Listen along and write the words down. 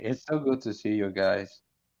It's so good to see you guys.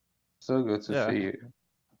 So good to Yeah, see you.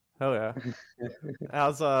 hell yeah.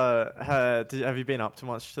 Have you been up to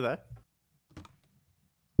much today?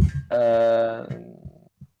 Uh,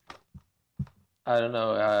 I don't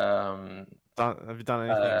know. Have you done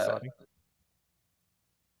anything Uh, exciting?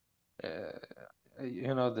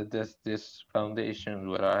 that there's this foundation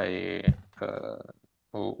where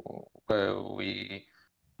where we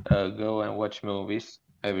go and watch movies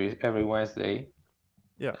every Wednesday.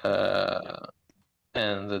 Yeah. Uh,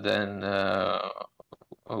 and then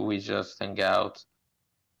we just hang out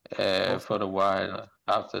for Awesome. a while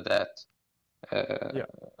after that Yeah.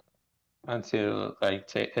 until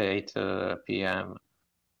like 8 p.m.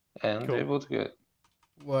 and Cool. it was good.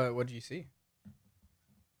 What do you see?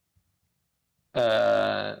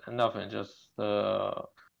 Nothing, just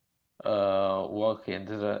walking.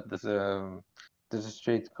 There's a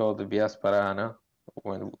street called the Via Sparana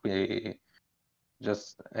when we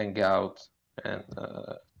just hang out and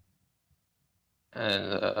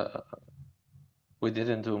and we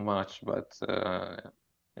didn't do much, but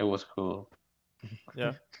it was cool.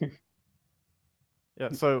 Yeah. Yeah.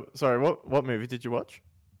 So sorry, what movie did you watch?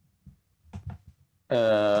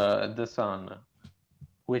 The Sun,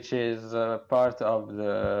 which is part of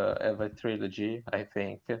a trilogy, I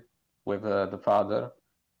think, with the father.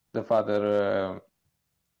 The father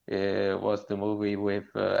was the movie with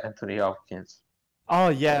Anthony Hopkins. Oh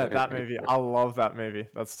yeah, If that movie. I love that movie.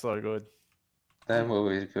 That's so good. that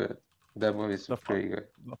movie is good. That movie is The fa- pretty good.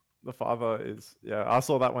 the father is yeah. I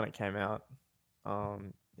saw that when it came out,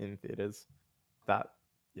 in theaters. That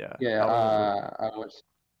yeah, Yeah, that was a really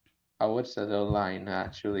I watched it online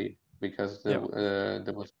actually because yeah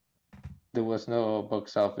there was no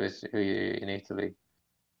box office in Italy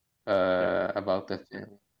yeah. about the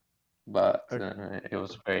film, but Okay. it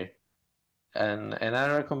was great. And I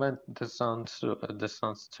recommend the Sons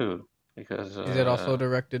too because Is it also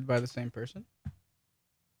directed by the same person?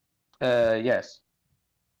 yes,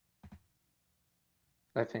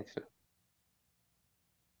 I think so.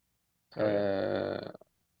 Oh yeah.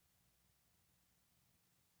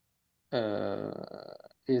 Uh,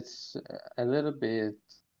 it's a little bit,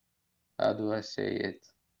 how do I say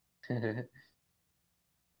it?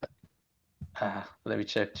 Let me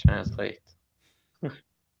check translate.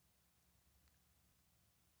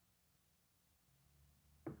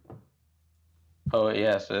 Oh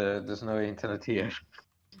yes, there's no internet here.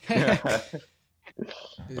 Is the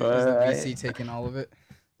Well, VC taking all of it?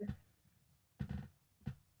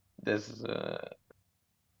 there's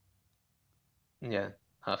yeah,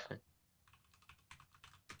 nothing.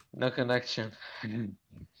 No connection.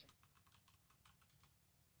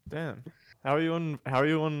 Damn. How are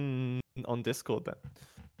you on Discord then?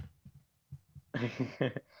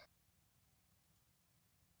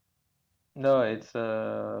 No, it's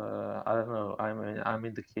I don't know. I'm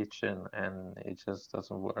in the kitchen and it just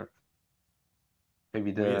doesn't work.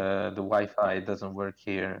 Maybe Weird. the Wi-Fi doesn't work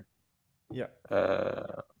here Yeah.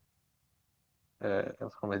 uh,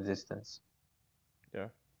 from a distance. Yeah.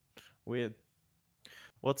 Weird.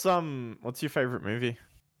 What's your favorite movie?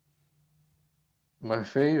 My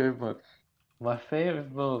favorite mo My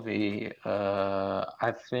favorite movie,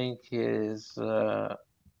 I think is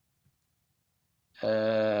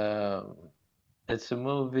um it's a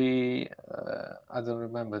movie. I don't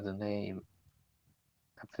remember the name.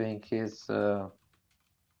 I think it's a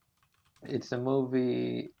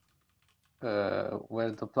movie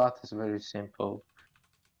where the plot is very simple,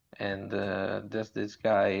 and there's this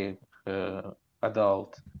guy,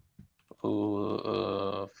 adult,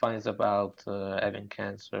 who finds about having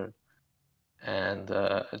cancer and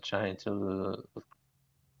trying to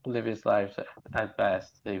live his life at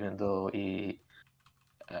best, even though he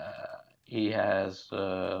has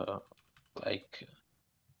like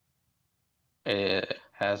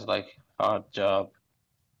has like hard job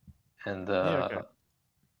and Yeah. Okay.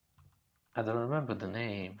 I don't remember the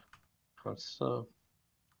name. I'm so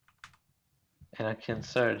and I can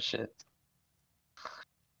search it.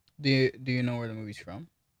 Do you know where the movie's from?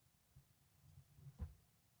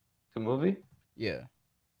 The movie? Yeah,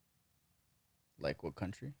 like what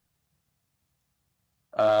country?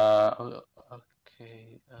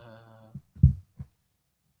 Okay.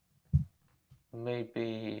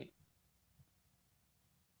 Maybe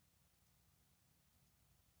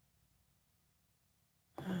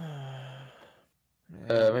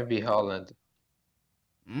Man, maybe Holland.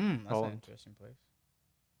 That's an Holland. interesting place.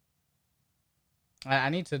 I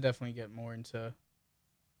need to definitely get more into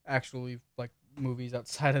actually like movies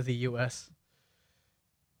outside of the U.S.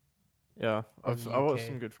 Yeah, or the I watched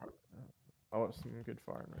some U.K. good. I watched some good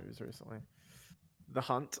foreign movies recently. The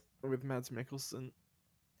Hunt with Mads Mikkelsen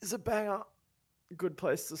is a banger. Good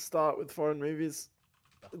place to start with foreign movies.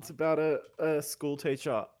 The It's Hunt. about a school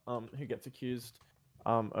teacher who gets accused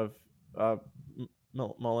of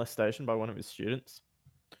molestation by one of his students.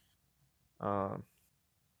 Um,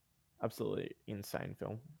 absolutely insane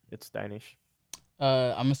film. It's Danish.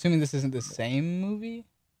 I'm assuming this isn't the same movie.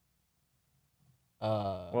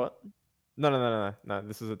 What? No.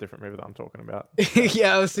 This is a different movie that I'm talking about.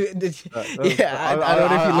 Yeah, I don't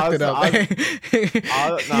know if you looked it up.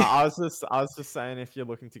 I was just saying if you're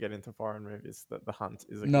looking to get into foreign movies, that The Hunt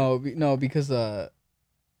is a No, good. no, because it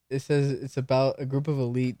says it's about a group of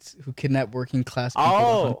elites who kidnap working class people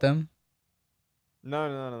to hunt them.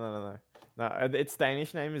 No. Its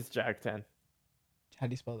Danish name is Jag10. How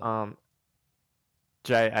do you spell that?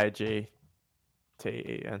 Jagten.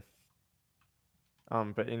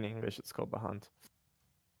 But in English it's called The Hunt.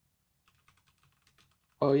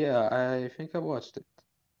 Oh yeah, I think I watched it.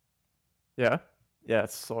 Yeah,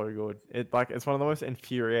 it's so good. It's one of the most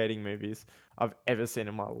infuriating movies I've ever seen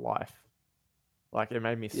in my life. Like, it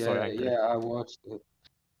made me so Yeah, angry. yeah, I watched it.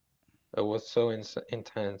 It was so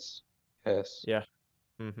intense. Yes. Yeah.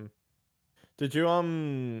 Mm-hmm. Did you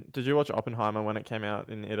watch Oppenheimer when it came out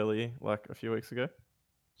in Italy like a few weeks ago?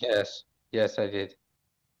 Yes. Yes, I did.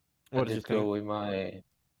 I What did you did go think?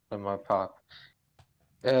 with my pop.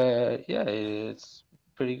 Yeah, it's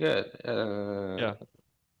pretty good. Yeah.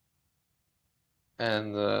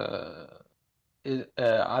 And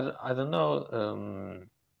I don't know.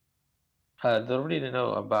 I don't really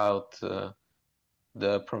know about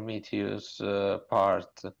the Prometheus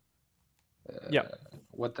part. Yeah.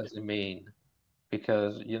 What does it mean?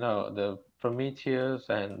 Because the Prometheus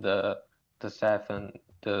and the Saturn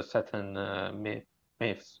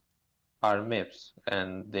myths are myths,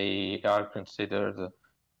 and they are considered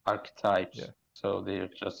archetypes. Yeah. So they're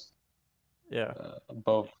just Yeah.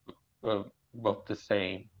 both both the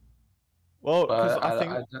same. Well, because But I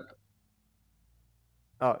think. I don't.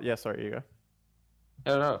 Oh yeah, sorry, you go.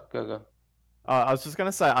 No, go go. I was just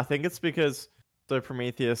gonna say, I think it's because the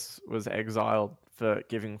Prometheus was exiled for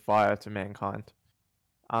giving fire to mankind.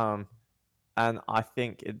 Um, and I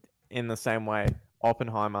think in the same way,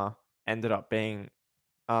 Oppenheimer ended up being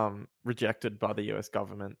rejected by the U.S.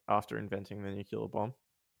 government after inventing the nuclear bomb.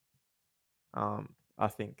 I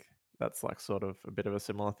think that's like sort of a bit of a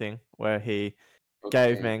similar thing where he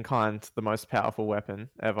gave Okay. mankind the most powerful weapon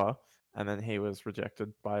ever, and then he was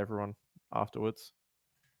rejected by everyone afterwards.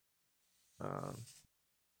 I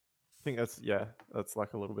think that's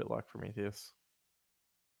like a little bit like Prometheus.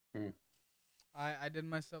 Hmm. I did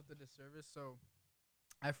myself the disservice, so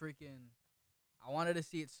I wanted to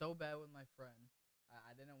see it so bad with my friend.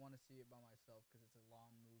 I didn't want to see it by myself because it's a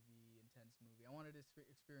long movie, intense movie. I wanted to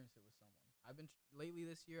experience it with someone. Lately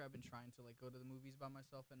this year. I've been trying to like go to the movies by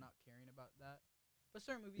myself and not caring about that. But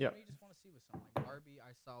certain movies, Yeah. you just want to see with someone. Like Barbie,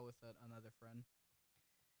 I saw with another friend,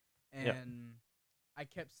 Yeah. and I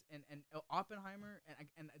kept and Oppenheimer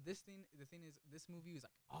the thing is this movie was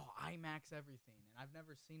like IMAX everything, and I've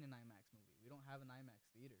never seen an IMAX movie. We don't have an IMAX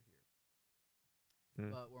theater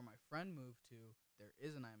here. But where my friend moved to, there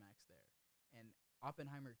is an IMAX there, and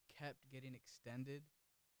Oppenheimer kept getting extended,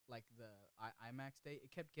 like the IMAX date. It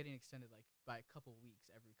kept getting extended like by a couple weeks,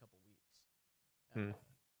 every couple weeks.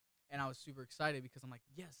 And I was super excited because I'm like,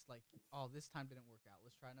 yes, like this time didn't work out.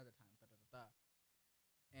 Let's try another time. Da, da, da, da.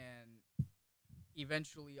 And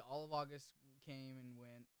eventually, all of August came and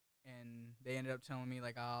went, and they ended up telling me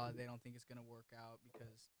like, they don't think it's gonna work out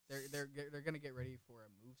because they're gonna get ready for a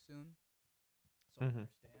move soon. So I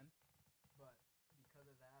understand, but because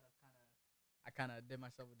of that, I kind of did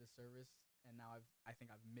myself a disservice, and now I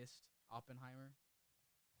think I've missed Oppenheimer.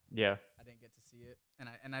 Yeah. I didn't get to see it,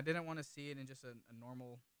 and I didn't want to see it in just a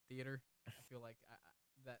normal theater. I feel like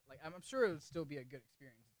I'm sure it would still be a good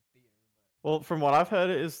experience at the theater, but Well, from what I've heard,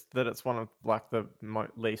 is that it's one of like the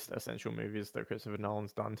least essential movies that Christopher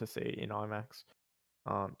Nolan's done to see in IMAX,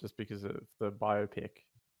 just because of the biopic,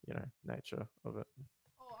 nature of it.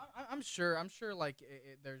 I'm sure. Like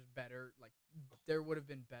there's better. Like there would have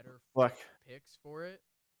been better Like picks for it,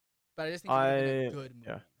 but I just think it would have been a good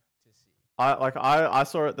movie to see. I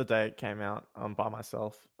saw it the day it came out by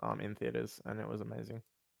myself in theaters, and it was amazing.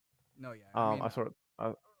 No, yeah. I mean,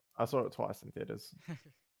 I saw it twice in theaters.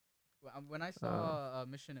 when I saw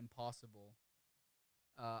Mission Impossible,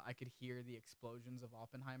 I could hear the explosions of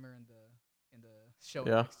Oppenheimer in the show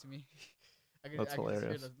next to me. I could That's just hear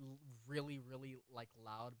hilarious. the really like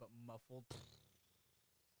loud but muffled.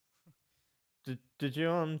 Did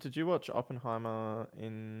you watch Oppenheimer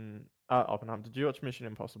in Oppenheimer? Did you watch Mission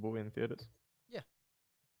Impossible in theaters?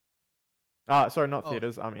 Yeah. Sorry, not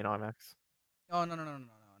theaters. In IMAX. Oh no.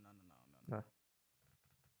 No.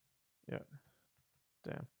 Yeah.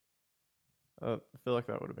 Damn. I feel like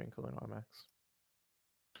that would have been cool in IMAX.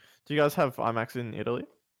 Do you guys have IMAX in Italy?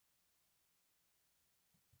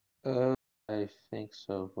 I think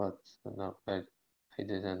so, but no, I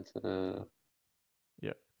didn't.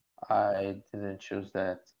 Yeah. I didn't choose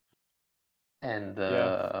that, and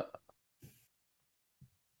Yeah.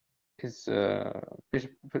 it's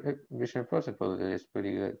Mission Impossible is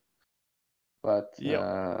pretty good, but Yep.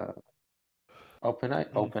 Mm.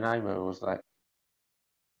 Oppenheimer was like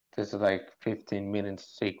there's like 15-minute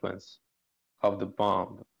sequence of the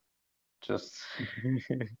bomb, just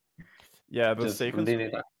Yeah, the just sequence.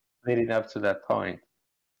 leading up to that point.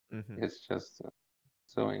 Mm-hmm. It's just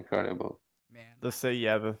so incredible. Man, The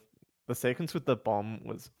sequence with the bomb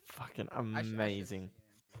was fucking I should have seen amazing. it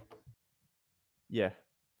in theaters. Yeah,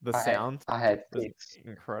 the I had sound I had was tics.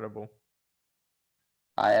 incredible.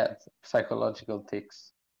 I had psychological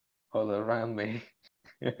tics all around me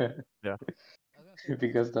Yeah. I was gonna say that's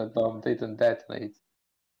because that bomb didn't detonate.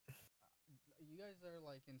 you guys are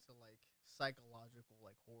like into like psychological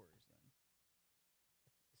like horrors then.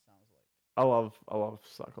 It sounds like. I love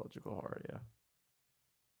psychological horror. Yeah.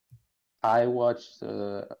 I watched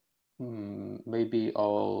maybe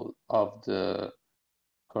all of the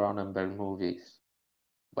Cronenberg movies,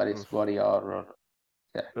 but it's Oof. body horror.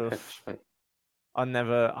 Yeah, Oof. actually.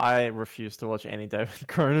 I refuse to watch any David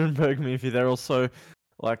Cronenberg movie. They're all so,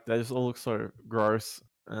 like, they just all look so gross.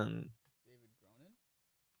 And David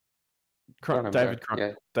Cronin? Cronenberg,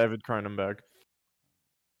 yeah. David Cronenberg.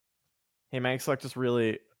 He makes like just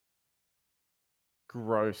really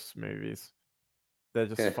gross movies. They're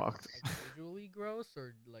just Yeah. fucked. Like visually gross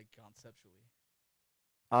or like conceptually?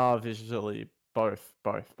 Visually, both.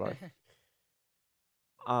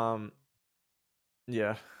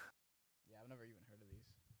 Yeah. Yeah, I've never even heard of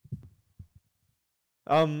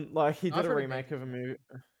these. Like he No, did I've a heard of remake David of a Cronin. movie.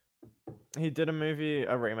 He did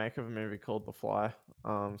a remake of a movie called The Fly.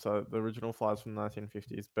 So the original Fly is from the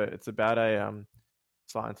 1950s, but it's about a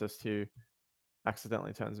scientist who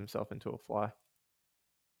accidentally turns himself into a fly.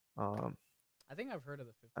 I think I've heard of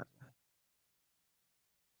the 50s one.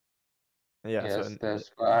 Yeah. Yes, So there's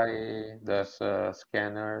Fly, there's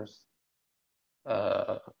Scanners.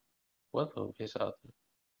 Uh, what movies are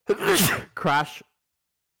Crash. there?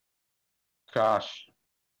 Gosh,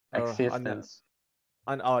 I know. Existence.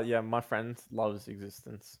 And oh yeah, my friend loves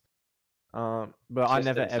Existence. But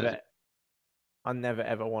Existence is I never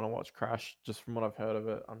ever want to watch Crash. Just from what I've heard of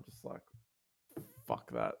it, I'm just like, fuck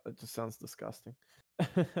that. It just sounds disgusting.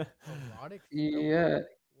 Erotic thriller? yeah.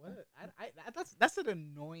 What? That's an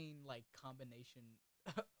annoying like combination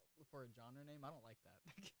for a genre name. I don't like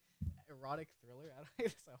that. Erotic thriller.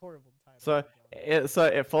 It's a horrible title. So for a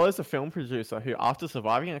genre. it follows a film producer who, after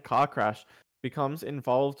surviving a car crash, becomes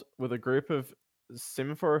involved with a group of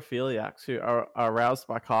symphophiliacs who are aroused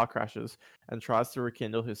by car crashes and tries to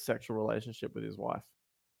rekindle his sexual relationship with his wife.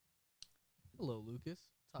 Hello, Lucas.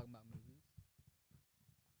 Talking about movies.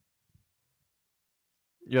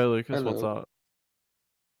 Yo, Lucas, what's Hello. up?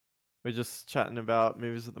 We're just chatting about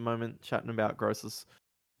movies at the moment, chatting about gross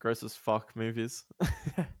as fuck movies.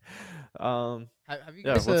 Have you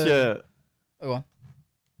Yeah, guys? what's your? Oh, go on.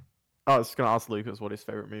 I was just gonna ask Lucas what his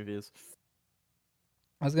favorite movie is.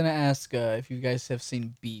 I was gonna ask if you guys have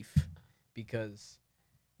seen Beef, because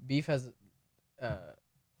Beef has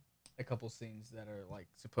a couple scenes that are like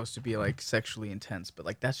supposed to be like sexually intense, but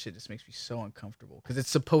like that shit just makes me so uncomfortable because it's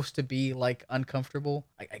supposed to be like uncomfortable.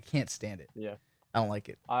 I can't stand it. Yeah, I don't like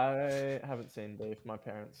it. I haven't seen Beef. My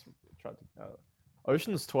parents tried to.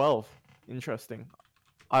 Ocean's 12, interesting.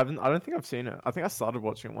 I don't think I've seen it. I think I started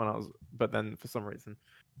watching it when I was, but then for some reason,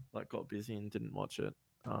 like got busy and didn't watch it.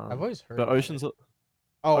 I've always heard. But About Ocean's. it.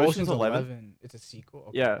 Ocean's 11? 11. It's a sequel.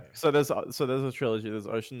 Okay, Yeah. okay. So there's a trilogy. There's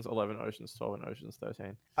Ocean's 11, Ocean's 12, and Ocean's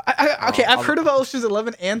 13. Okay, I've heard of Ocean's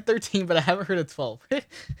 11 and 13, but I haven't heard of 12.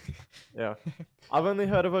 Yeah, I've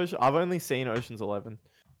only seen Ocean's 11.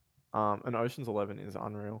 And Ocean's 11 is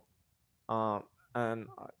unreal. And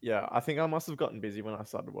yeah, I think I must have gotten busy when I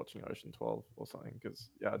started watching Ocean 12 or something because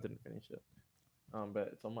I didn't finish it. But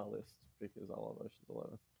it's on my list because I love Ocean's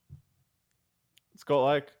 11. It's got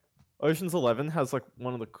like Ocean's 11 has like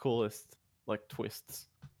one of the coolest like twists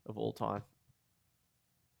of all time.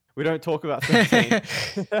 We don't talk about 13.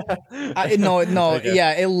 No, Okay.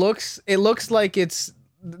 yeah, it looks like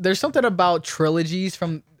there's something about trilogies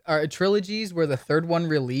where the third one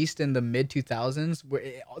released in the mid 2000s where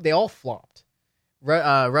they all flopped.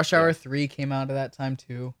 Rush Hour 3 came out at that time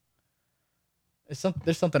too.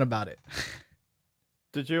 There's something about it.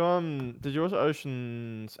 Did you watch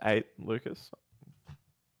Ocean's 8, Lucas?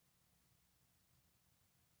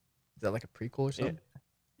 Is that like a prequel or something?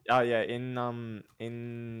 Oh yeah, in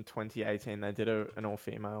 2018 they did an all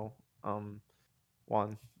female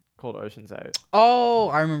one called Ocean's 8. Oh,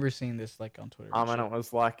 I remember seeing this like on Twitter and And shit.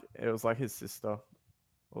 it was like his sister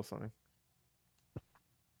or something.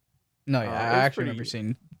 No, yeah, I It was actually remember pretty.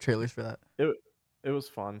 seeing trailers for that. It was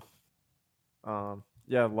fun.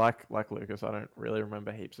 Yeah, like Lucas, I don't really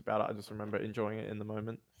remember heaps about it. I just remember enjoying it in the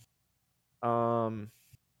moment.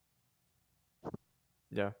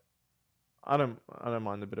 Yeah, I don't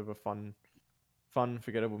mind a bit of a fun,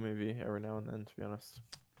 forgettable movie every now and then. To be honest,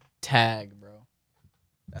 Tag, bro.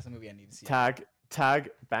 That's a movie I need to see. Tag,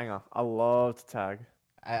 banger. I loved Tag.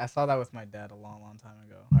 I saw that with my dad a long, long time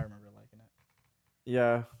ago. I remember liking it.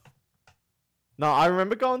 Yeah. No, I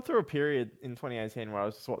remember going through a period in 2018 where I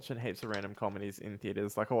was just watching heaps of random comedies in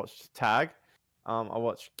theaters. Like I watched Tag, I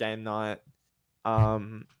watched Game Night, I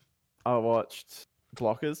watched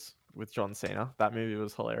Blockers with John Cena. That movie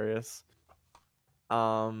was hilarious.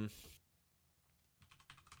 I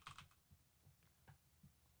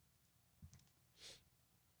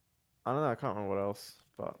don't know. I can't remember what else,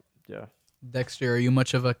 but yeah. Dexter, are you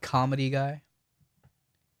much of a comedy guy?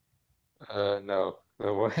 No,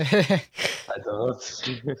 I don't.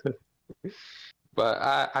 But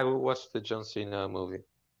I will watch the John Cena movie.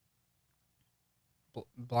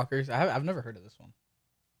 Blockers? I've never heard of this one.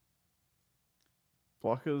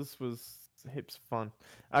 Blockers was heaps fun.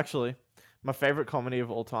 Actually, my favorite comedy of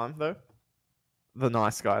all time, though, The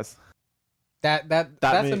Nice Guys.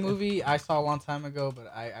 That's a movie I saw a long time ago,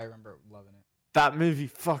 but I remember loving it. That movie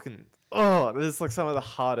fucking this is like some of the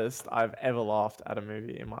hardest I've ever laughed at a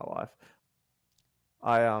movie in my life.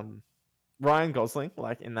 Ryan Gosling,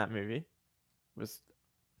 like in that movie, was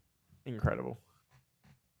incredible.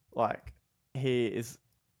 Like he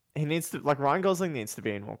needs to, like, Ryan Gosling needs to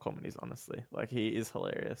be in more comedies, honestly. Like he is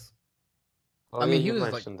hilarious. Oh, I mean, yeah, he you was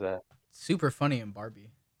like mentioned that. super funny in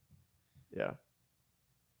Barbie. Yeah.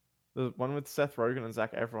 The one with Seth Rogen and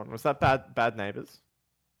Zac Efron. Was that Bad Neighbors?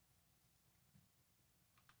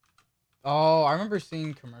 Oh, I remember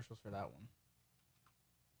seeing commercials for that one.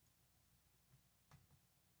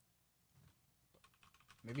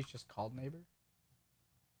 Maybe it's just called Neighbor.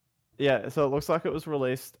 Yeah, so it looks like it was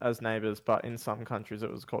released as Neighbors, but in some countries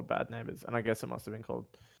it was called Bad Neighbors, and I guess it must have been called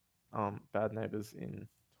Bad Neighbors in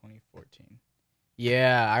 2014.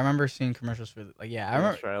 Yeah, I remember seeing commercials for I remember.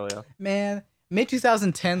 Australia. Man, mid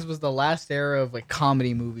 2010s was the last era of like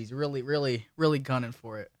comedy movies. Really, really, really gunning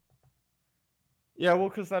for it. Yeah, well,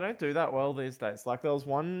 because they don't do that well these days. Like there was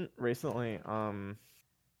one recently. Hang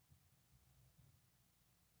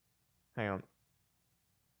on.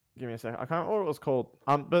 Give me a second. I can't remember what it was called.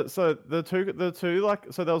 But so the two like,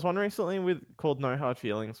 so there was one recently called No Hard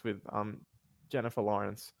Feelings with Jennifer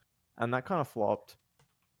Lawrence, and that kind of flopped.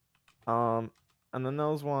 And then there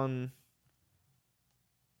was one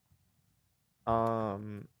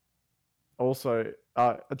also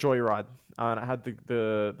a Joyride, and it had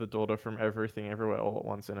the daughter from Everything Everywhere All at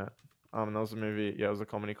Once in it. And there was a movie, yeah, it was a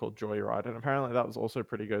comedy called Joyride, and apparently that was also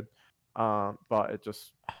pretty good. But it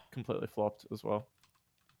just completely flopped as well.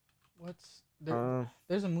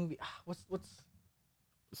 There's a movie. What's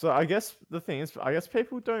So I guess the thing is, I guess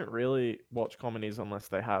people don't really watch comedies unless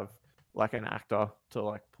they have like an actor to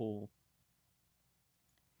like pull.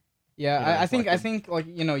 Yeah, You know, I think like I think like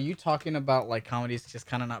you talking about like comedies just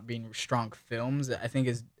kind of not being strong films. I think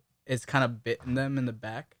is kind of bitten them in the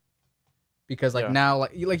back, because like Yeah. now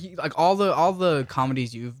like all the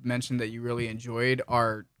comedies you've mentioned that you really enjoyed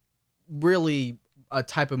are really a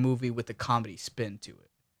type of movie with a comedy spin to it.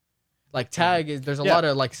 Like Tag is there's a lot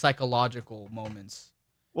of like psychological moments.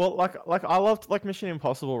 Well, like I loved like Mission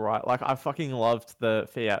Impossible, right? Like I fucking loved the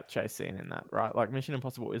Fiat chase scene in that, right? Like Mission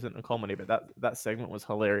Impossible isn't a comedy, but that segment was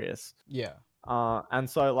hilarious. Yeah. And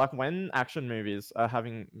so like when action movies are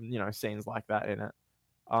having, scenes like that in it,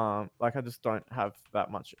 like I just don't have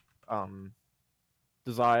that much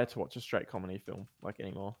desire to watch a straight comedy film like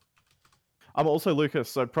anymore. I'm also Lucas.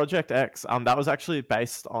 So Project X, that was actually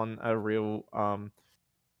based on a real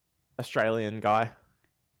Australian guy.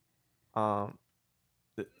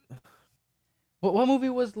 What movie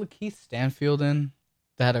was Lakeith Stanfield in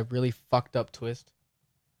that had a really fucked up twist?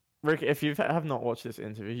 Rick, if you have not watched this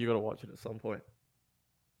interview, you got to watch it at some point.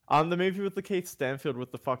 The movie with Lakeith Stanfield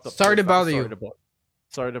with the fucked up. Sorry twist, to bother you.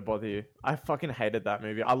 Sorry to bother you. I fucking hated that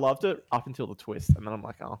movie. I loved it up until the twist, and then I'm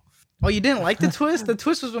like, oh. Oh, you didn't like the twist? The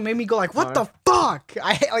twist was what made me go like, what the fuck?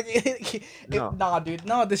 Nah, dude,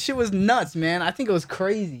 no, this shit was nuts, man. I think it was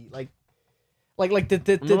crazy. Like to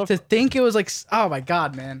think it was like, oh my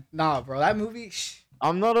god, man. Nah, bro, that movie.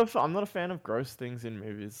 I'm not a fan of gross things in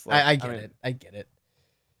movies. Like, I get it.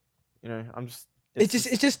 I'm just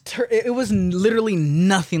It was literally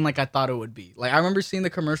nothing like I thought it would be. Like I remember seeing the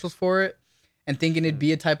commercials for it and thinking it'd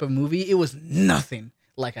be a type of movie. It was nothing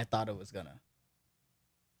like I thought it was gonna.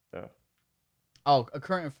 Yeah. Oh, a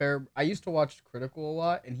current affair. I used to watch Critical a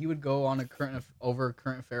lot, and he would go on a current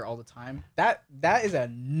affair all the time. That is a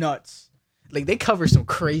nuts. Like they cover some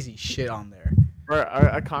crazy shit on there. Bro,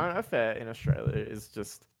 a current affair in Australia is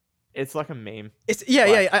just, it's like a meme. It's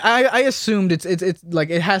I assumed it's like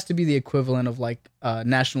it has to be the equivalent of like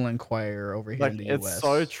National Enquirer over here Like in the it's US.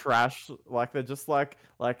 so trash. Like they're just like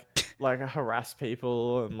harass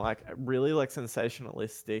people and like really like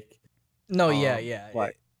sensationalistic. No,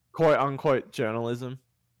 like quote unquote journalism.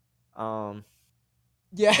 Yeah,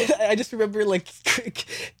 I just remember like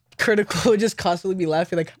Critical would just constantly be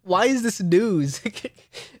laughing like, why is this news?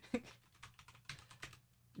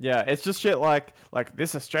 Yeah, it's just shit like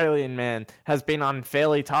this Australian man has been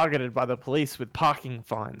unfairly targeted by the police with parking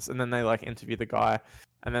fines, and then they like interview the guy,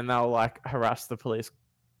 and then they'll like harass the police,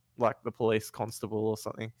 like the police constable or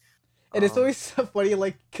something. And it's always so funny,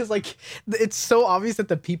 like, cause like it's so obvious that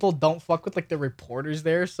the people don't fuck with like the reporters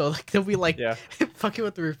there, so like they'll be like fucking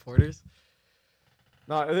with the reporters.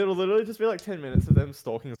 No, it'll literally just be like 10 minutes of them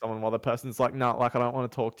stalking someone while the person's like, no, like I don't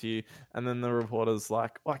want to talk to you, and then the reporter's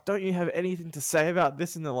like, don't you have anything to say about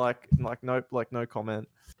this? And they're like nope, like no comment.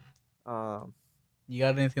 You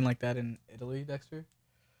got anything like that in Italy, Dexter?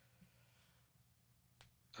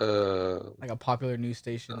 Like a popular news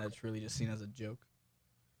station that's really just seen as a joke.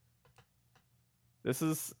 This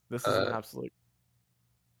is an absolute.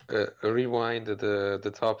 Rewind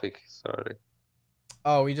the topic. Sorry.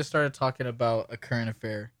 Oh, we just started talking about a current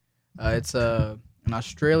affair. It's an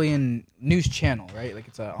Australian news channel, right? Like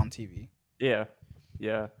it's on TV. Yeah.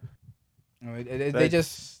 They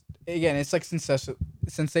just, again, it's like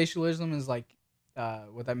sensationalism is like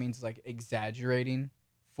what that means is like exaggerating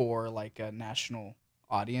for like a national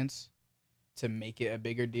audience to make it a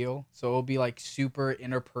bigger deal. So it'll be like super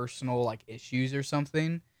interpersonal like issues or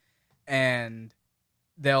something, and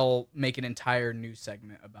they'll make an entire news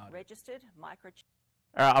segment about it. Registered microchip.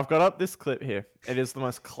 All right, I've got up this clip here. It is the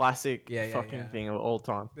most classic fucking thing of all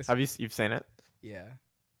time. You've seen it? Yeah.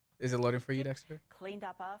 Is it loading for you, Dexter? Cleaned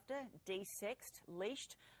up after, de-sexed,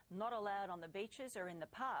 leashed, not allowed on the beaches or in the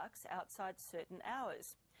parks outside certain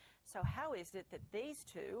hours. So how is it that these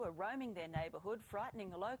two are roaming their neighbourhood, frightening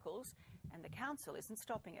the locals, and the council isn't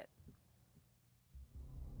stopping it?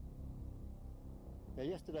 Now,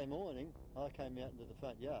 yesterday morning, I came out into the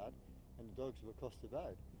front yard and the dogs were across the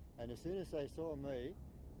road. And as soon as they saw me,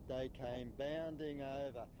 they came bounding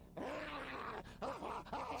over.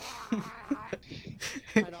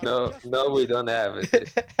 No, we don't have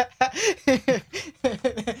it.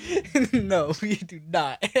 No, we do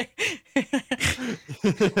not.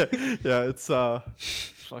 Yeah, it's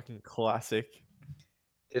fucking classic.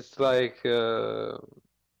 It's like that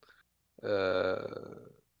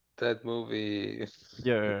movie.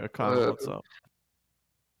 Yeah, kind of. What's up?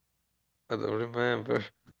 I don't remember.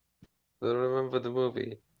 The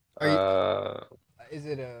movie. Is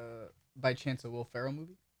it by chance a Will Ferrell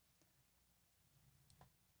movie?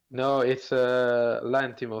 No, it's a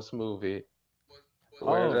Lantimos movie.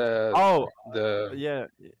 Where yeah,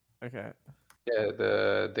 okay. Yeah,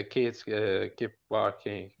 the kids keep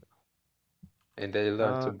barking, and they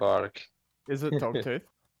learn to bark. Is it Dogtooth?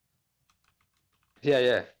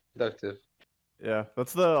 Yeah, Dogtooth. Yeah,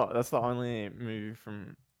 that's the only movie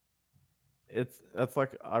from. That's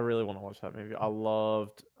like I really want to watch that movie. I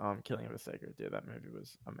loved Killing of a Sacred Deer. That movie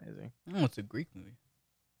was amazing. Oh, it's a Greek movie.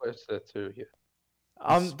 Where's that too? Yeah.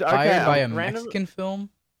 Inspired by a Mexican film.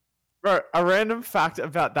 Bro, a random fact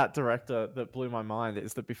about that director that blew my mind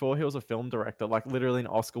is that before he was a film director, like literally an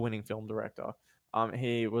Oscar-winning film director,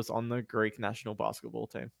 he was on the Greek national basketball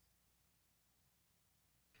team.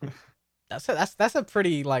 That's a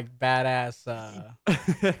pretty like badass.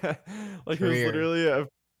 Like career. he was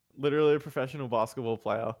literally a professional basketball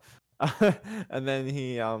player, and then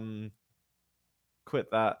he quit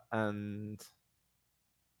that and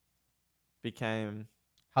became.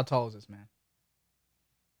 How tall is this man?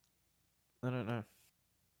 I don't know.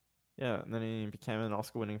 Yeah, and then he became an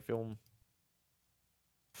Oscar-winning film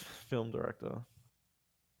director.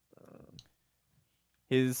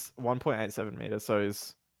 He's 1.87 meters, so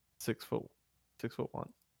he's 6 foot 1.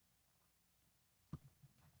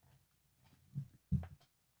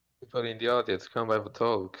 People in the audience, come have a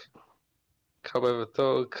talk. Come have a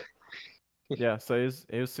talk. Yeah, so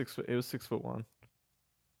he was 6 foot 1.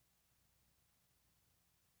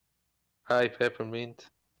 Hi, Peppermint.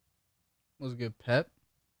 Was good, Pep.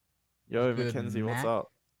 Yo, Good, Mackenzie, what's Mac.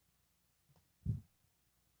 up?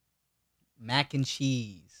 Mac and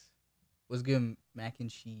cheese. What's good, mac and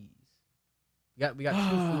cheese? We got two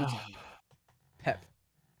foods in here. Pep.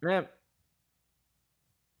 Man,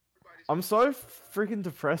 I'm so freaking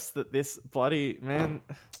depressed that this bloody man.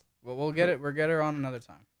 Well, we'll get it. We'll get her on another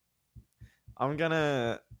time. I'm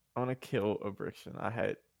gonna kill Abriction.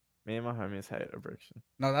 Me and my homies hate Abriction.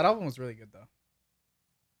 No, that album was really good though.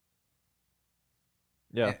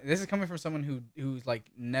 Yeah. And this is coming from someone who's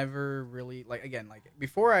like never really like, again, like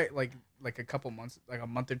before I like a couple months, like a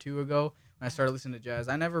month or two ago when I started listening to jazz,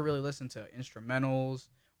 I never really listened to instrumentals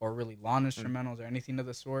or really long instrumentals or anything of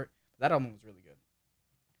the sort. But that album was really good.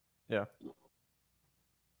 Yeah.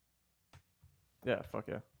 Yeah, fuck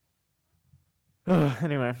yeah.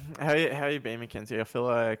 Anyway, how you been, Mackenzie? I feel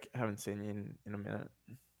like I haven't seen you in a minute.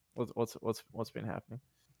 What's been happening?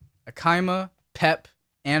 Akaima, Pep,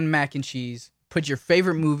 and mac and cheese. Put your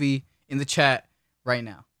favorite movie in the chat right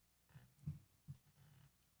now.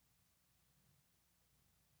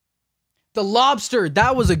 The Lobster.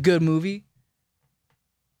 That was a good movie.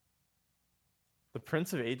 The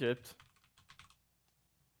Prince of Egypt.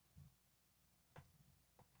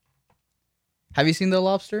 Have you seen The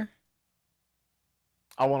Lobster?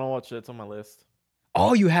 I want to watch it. It's on my list.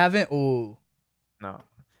 Oh, you haven't? Oh. No.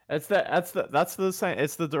 That's the same.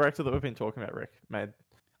 It's the director that we've been talking about, Rick made.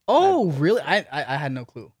 Oh, really? I had no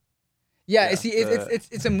clue. Yeah, Yeah, see,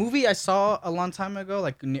 it's a movie I saw a long time ago,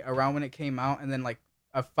 like around when it came out, and then like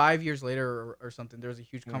 5 years later or something, there was a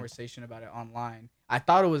huge conversation about it online. I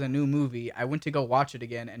thought it was a new movie. I went to go watch it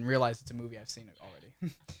again and realized it's a movie I've seen it already.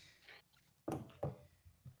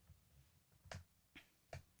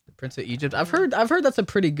 Prince of Egypt. I've heard that's a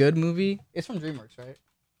pretty good movie. It's from DreamWorks, right?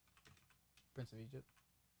 Prince of Egypt.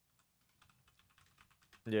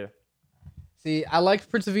 Yeah. See, I like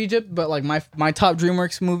Prince of Egypt, but like my top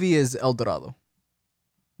DreamWorks movie is El Dorado.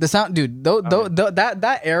 The sound, dude,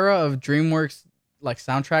 that era of DreamWorks like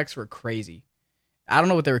soundtracks were crazy. I don't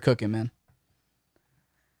know what they were cooking, man.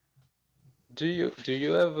 Do you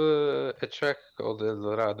have a track called El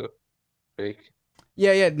Dorado, Rick?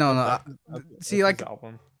 Yeah, no. See, like,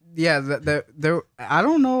 yeah, there. I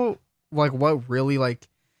don't know, like, what really like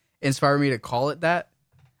inspired me to call it that.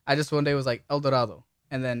 I just one day was like El Dorado,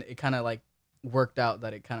 and then it kind of like worked out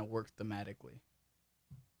that it kind of worked thematically.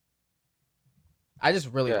 I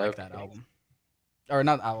just really like that album, or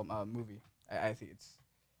not album, movie. I think it's,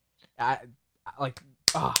 I like,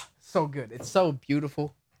 so good. It's so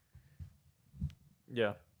beautiful.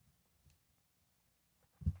 Yeah.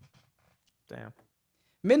 Damn.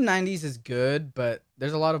 Mid-90s is good, but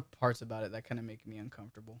there's a lot of parts about it that kind of make me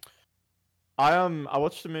uncomfortable. I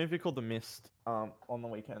watched a movie called The Mist on the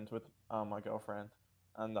weekend with my girlfriend,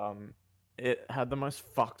 and it had the most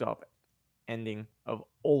fucked up ending of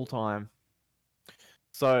all time.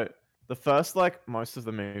 So the first like most of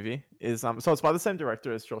the movie is so it's by the same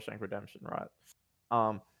director as Shawshank Redemption,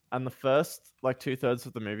 right? And the first like 2/3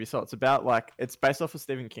 of the movie, so it's about like it's based off a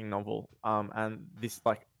Stephen King novel, and this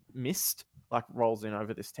like mist like rolls in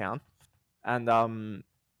over this town, and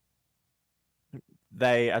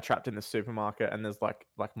they are trapped in the supermarket, and there's like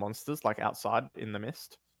monsters like outside in the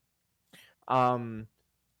mist.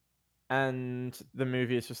 And the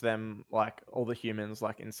movie is just them, like all the humans,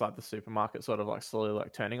 like inside the supermarket, sort of like slowly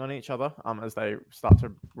like turning on each other, as they start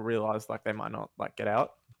to realize like they might not like get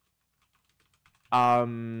out.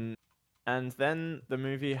 And then the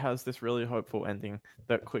movie has this really hopeful ending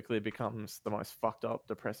that quickly becomes the most fucked up,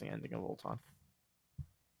 depressing ending of all time.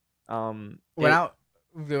 When I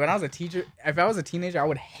was a teacher, if I was a teenager, I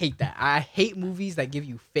would hate that. I hate movies that give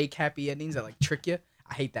you fake happy endings that like trick you.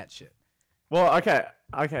 I hate that shit. Well, okay.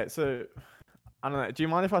 So I don't know. Do you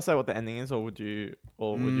mind if I say what the ending is, or would you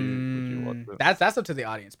watch it? That's up to the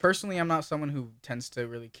audience. Personally, I'm not someone who tends to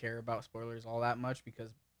really care about spoilers all that much because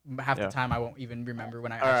half the time I won't even remember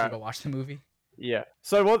when I actually go watch the movie. Yeah.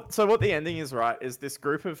 So what the ending is, right, is this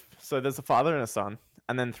group of, so there's a father and a son,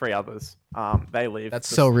 and then 3 others. They leave. That's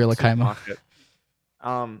so real, Akaima.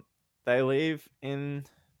 They leave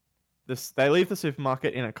the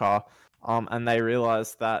supermarket in a car, and they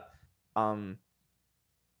realize that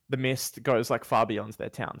the mist goes like far beyond their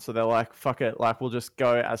town. So they're like, fuck it, like we'll just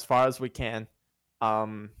go as far as we can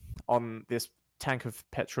on this tank of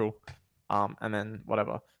petrol, and then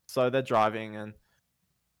whatever. So they're driving, and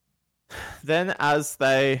then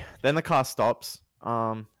the car stops,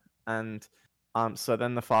 and so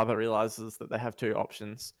then the father realizes that they have 2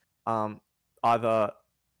 options. Either,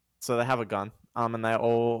 so they have a gun, and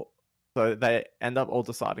they end up all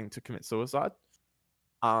deciding to commit suicide.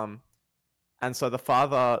 And so the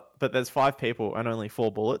father, but there's 5 people and only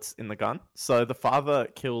 4 bullets in the gun. So the father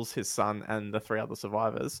kills his son and the 3 other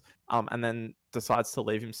survivors, and then decides to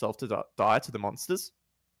leave himself to die to the monsters.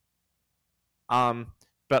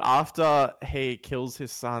 But after he kills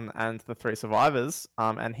his son and the 3 survivors,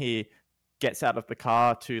 and he gets out of the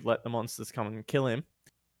car to let the monsters come and kill him,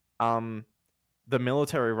 the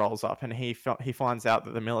military rolls up, and he finds out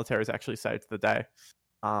that the military's actually saved the day,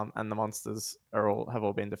 and the monsters have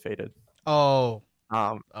all been defeated. Oh.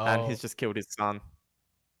 And he's just killed his son.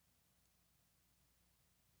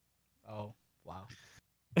 Oh, wow.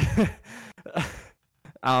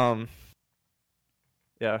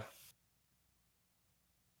 Yeah.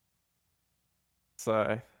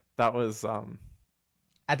 So that was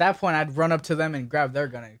At that point, I'd run up to them and grab their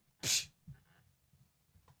gun.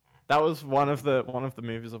 That was one of the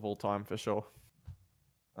movies of all time for sure.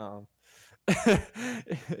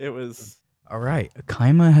 It was. All right,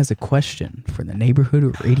 Kaima has a question for the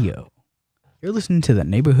Neighborhood Radio. You're listening to the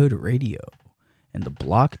Neighborhood Radio and the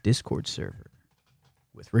Block Discord server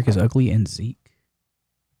with Rick is Ugly and Zeke.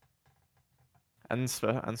 And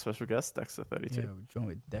special guest Dexter 32. Yeah, we're joined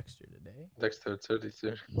with Dexter today. Dexter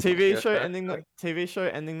 32. TV show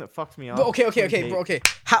ending that fucked me up. But okay, bro. Okay,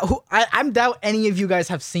 I'm doubt any of you guys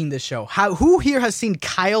have seen this show. Who here has seen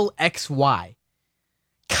Kyle XY?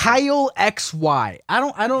 Kyle XY.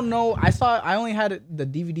 I don't know. I only had the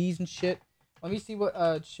DVDs and shit. Let me see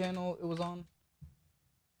what channel it was on.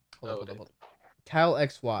 Hold on. Kyle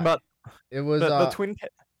XY. But it was the twin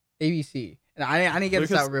ABC. And I need to get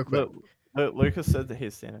this out real quick. Lucas said that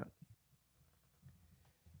he's seen it.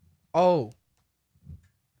 Oh.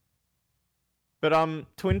 But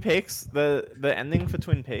Twin Peaks, the ending for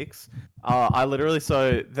Twin Peaks, I literally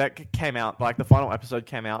that came out, like the final episode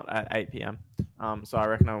came out at 8 p.m. So I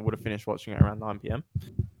reckon I would have finished watching it around 9 p.m.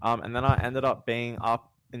 And then I ended up being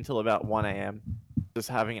up until about 1 a.m. just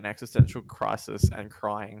having an existential crisis and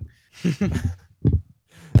crying.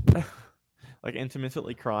 Like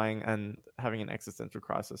intermittently crying and having an existential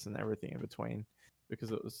crisis and everything in between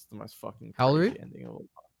because it was the most fucking crazy ending of all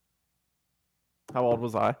time. How old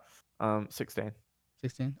was I? 16.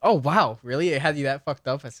 16? Oh, wow. Really? It had you that fucked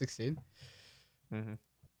up at 16? Mm-hmm.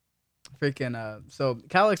 Freaking, so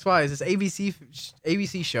Kyle XY is this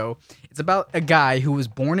ABC show. It's about a guy who was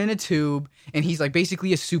born in a tube, and he's like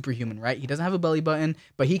basically a superhuman, right? He doesn't have a belly button,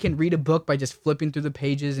 but he can read a book by just flipping through the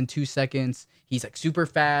pages in 2 seconds. He's like super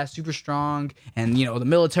fast, super strong, and you know the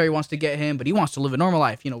military wants to get him, but he wants to live a normal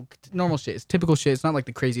life. You know, normal shit. It's typical shit. It's not like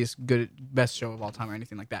the craziest, best show of all time or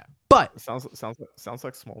anything like that. But it sounds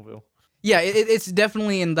like Smallville. Yeah, it's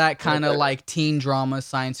definitely in that kind of like teen drama,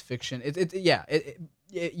 science fiction.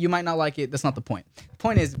 You might not like it. That's not the point. The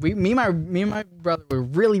point is, me and my brother were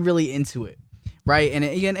really, really into it, right? And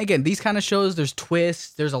again, these kind of shows, there's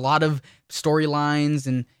twists, there's a lot of storylines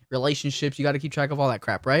and relationships. You got to keep track of all that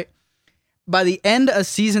crap, right? By the end of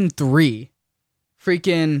season 3,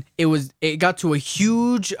 freaking, it got to a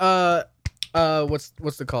huge what's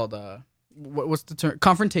it called? What's the term?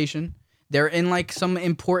 Confrontation. They're in like some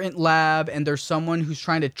important lab, and there's someone who's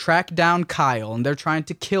trying to track down Kyle, and they're trying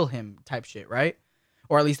to kill him, type shit, right?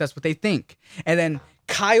 Or at least that's what they think. And then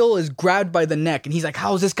Kyle is grabbed by the neck, and he's like,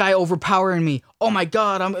 "How is this guy overpowering me? Oh my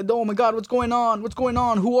god! What's going on? What's going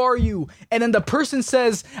on? Who are you?" And then the person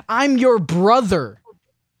says, "I'm your brother."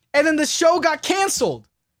 And then the show got canceled.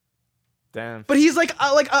 Damn. But he's like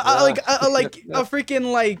a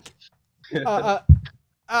freaking like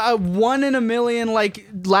a 1 in a million like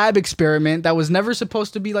lab experiment that was never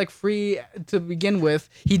supposed to be like free to begin with.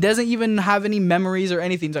 He doesn't even have any memories or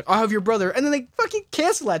anything. He's like, "I have your brother," and then they fucking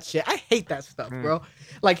cancel that shit. I hate that stuff, bro.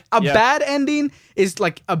 Like a bad ending is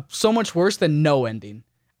like so much worse than no ending.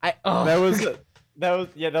 That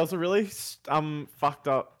was a really fucked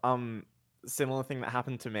up similar thing that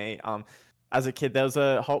happened to me. As a kid, there was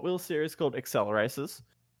a Hot Wheels series called Acceleraces.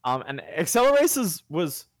 And Acceleraces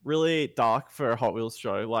was really dark for a Hot Wheels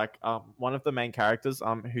show. Like, one of the main characters,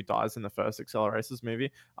 who dies in the first Acceleraces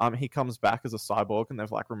movie, he comes back as a cyborg, and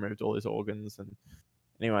they've like removed all his organs. And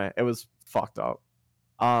anyway, it was fucked up.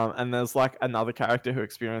 And there's like another character who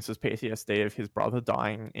experiences PTSD of his brother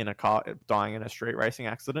dying in a street racing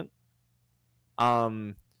accident.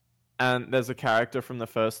 And there's a character from the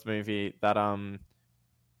first movie that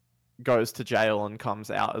goes to jail and comes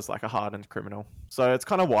out as like a hardened criminal. So it's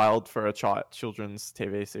kind of wild for a children's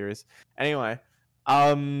TV series. Anyway,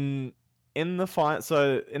 in the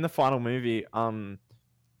final movie,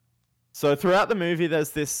 so throughout the movie, there's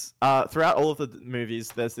this throughout all of the movies,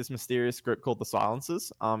 there's this mysterious group called the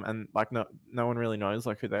Silencers, and like no one really knows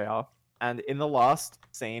like who they are. And in the last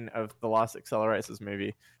scene of the last Accelerators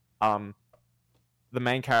movie, the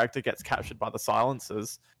main character gets captured by the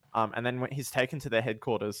Silencers, and then when he's taken to their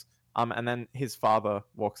headquarters, and then his father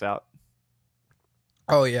walks out.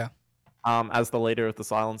 Oh yeah. As the leader of the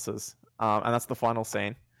Silencers, and that's the final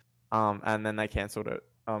scene. and then they cancelled it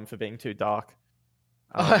for being too dark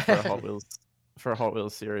for a Hot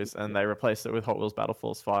Wheels series, and they replaced it with Hot Wheels Battle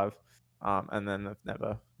Force 5, and then they've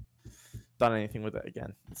never done anything with it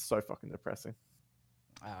again. It's so fucking depressing.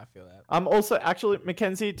 I feel that. Also, actually,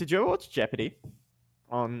 Mackenzie, did you ever watch Jeopardy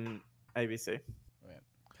on ABC?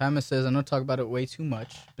 Kama says, I'm going to talk about it way too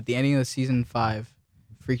much, but the ending of the season 5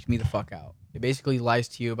 freaked me the fuck out. It basically lies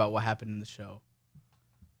to you about what happened in the show.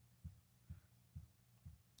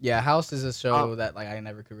 Yeah, House is a show that like I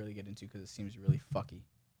never could really get into because it seems really fucky.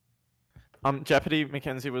 Jeopardy,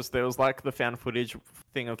 Mackenzie, there was like the found footage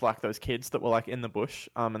thing of like those kids that were like in the bush,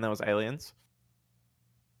 and there was aliens.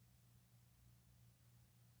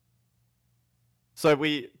 So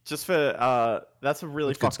that's a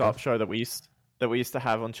really fucked up show that we used to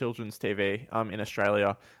have on children's TV in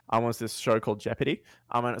Australia. Was this show called Jeopardy?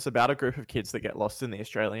 And it's about a group of kids that get lost in the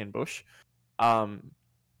Australian bush, on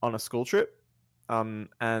a school trip.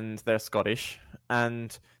 And they're Scottish,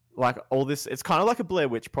 and like all this, it's kind of like a Blair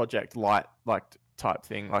Witch Project light like type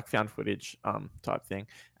thing, like found footage type thing.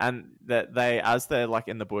 And that as they're like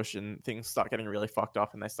in the bush and things start getting really fucked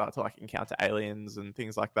up, and they start to like encounter aliens and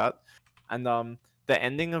things like that. And the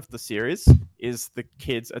ending of the series is the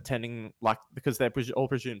kids attending, like, because they're all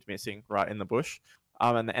presumed missing right in the bush.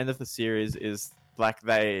 And the end of the series is like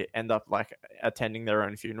they end up like attending their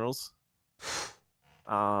own funerals.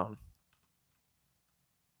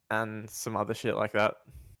 And some other shit like that.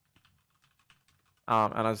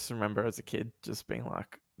 And I just remember as a kid just being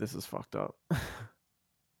like, this is fucked up.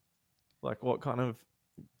 Like, what kind of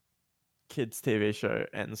kids TV show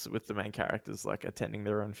ends with the main characters like attending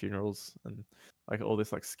their own funerals and like all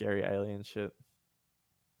this like scary alien shit?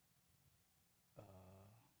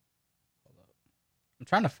 Hold up. I'm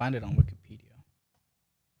trying to find it on Wikipedia.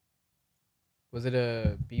 Was it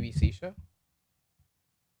a BBC show?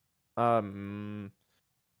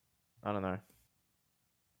 I don't know.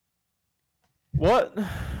 What?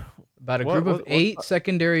 About a group of 8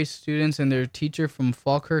 secondary students and their teacher from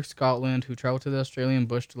Falkirk, Scotland, who travel to the Australian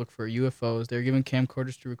bush to look for UFOs. They're given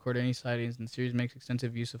camcorders to record any sightings, and the series makes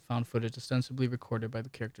extensive use of found footage ostensibly recorded by the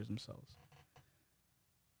characters themselves.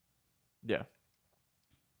 Yeah.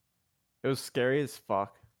 It was scary as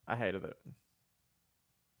fuck. I hated it.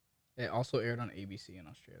 It also aired on ABC in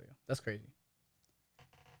Australia. That's crazy.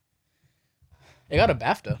 It got a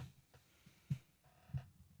BAFTA.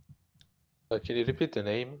 Can you repeat the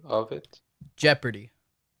name of it? Jeopardy.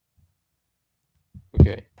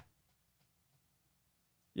 Okay.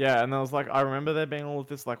 Yeah, and I was like, I remember there being all of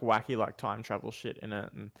this like wacky like time travel shit in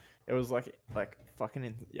it, and it was like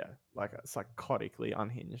fucking like psychotically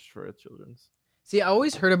unhinged for a children's. See, I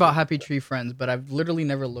always heard about Happy Tree Friends, but I've literally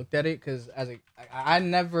never looked at it because I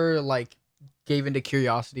never like gave into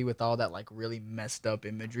curiosity with all that like really messed up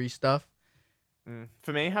imagery stuff.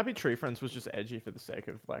 For me, Happy Tree Friends was just edgy for the sake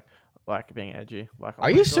of like being edgy. Like, are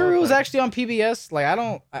you sure it was actually on PBS? Like,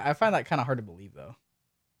 I find that kind of hard to believe though.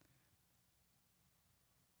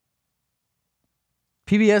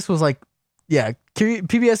 PBS was like, yeah,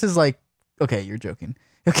 PBS is like, okay, you're joking,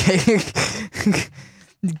 okay,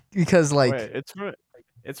 because like, wait, it's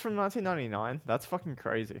from 1999. That's fucking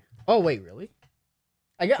crazy. Oh wait, really?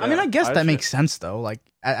 I guess that makes sense though. Like,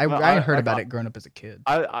 I heard about it growing up as a kid.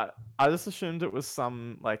 I just assumed it was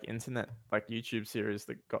some like internet like YouTube series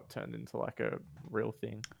that got turned into like a real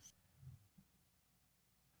thing.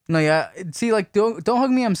 No, yeah. See, like, don't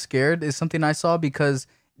hug me, I'm scared is something I saw because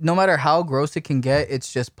no matter how gross it can get,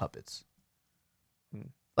 it's just puppets.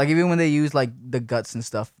 Like, even when they use like the guts and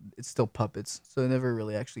stuff, it's still puppets. So it never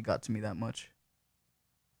really actually got to me that much.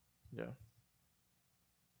 Yeah.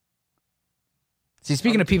 See,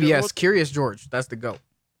 speaking of PBS, Curious George, that's the GOAT.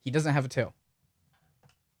 He doesn't have a tail.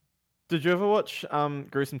 Did you ever watch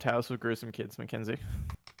Gruesome Tales for Gruesome Kids, Mackenzie?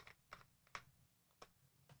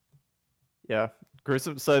 Yeah,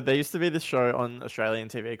 gruesome. So there used to be this show on Australian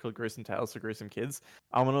TV called Gruesome Tales for Gruesome Kids.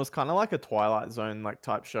 And it was kind of like a Twilight Zone like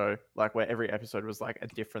type show, like where every episode was like a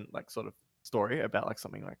different like sort of story about like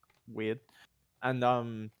something like weird.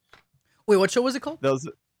 And wait, what show was it called? There was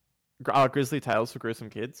Grizzly Tales for Gruesome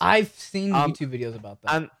Kids. I've seen YouTube videos about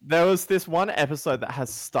that. And there was this one episode that has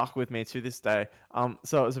stuck with me to this day.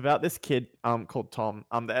 So it was about this kid called Tom.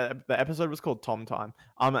 The episode was called Tom Time.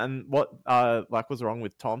 And what like was wrong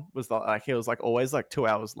with Tom was that like he was like always like 2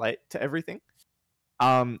 hours late to everything.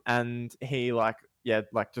 And he like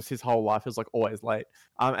just his whole life was like always late.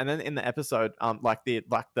 And then in the episode like the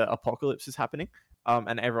apocalypse is happening.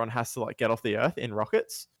 And everyone has to like get off the earth in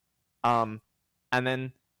rockets. And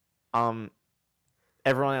then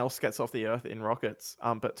everyone else gets off the earth in rockets,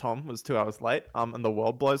 but Tom was 2 hours late, and the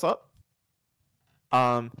world blows up.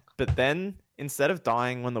 But then instead of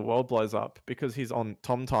dying when the world blows up because he's on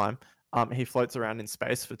Tom time, he floats around in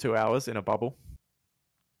space for 2 hours in a bubble.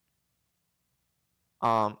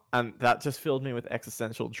 And that just filled me with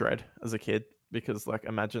existential dread as a kid because, like,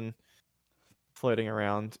 imagine floating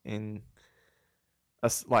around in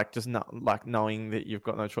like just not like knowing that you've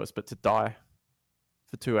got no choice but to die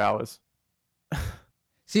for 2 hours.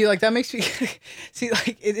 See, like that makes me see,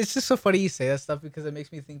 like it's just so funny you say that stuff because it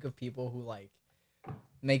makes me think of people who like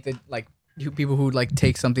make the like people who like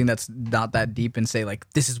take something that's not that deep and say like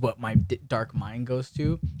this is what my dark mind goes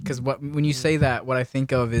to. Because when you say that, what I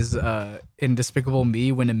think of is in Despicable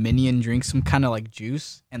Me when a minion drinks some kind of like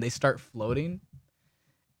juice and they start floating,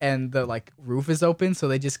 and the like roof is open, so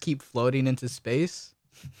they just keep floating into space.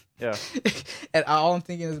 Yeah. And all I'm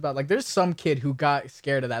thinking is about like there's some kid who got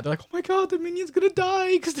scared of that. They're like, oh my god, the minion's gonna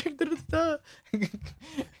die because they're gonna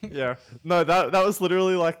Yeah. No, that was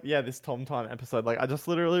literally like, yeah, this Tom Time episode. Like I just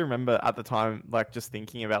literally remember at the time like just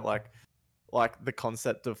thinking about like the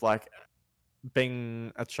concept of like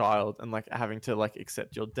being a child and like having to like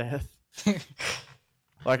accept your death.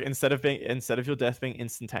 Like instead of your death being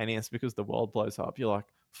instantaneous because the world blows up, you're like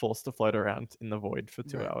forced to float around in the void for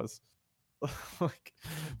 2 hours. Like,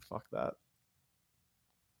 fuck that.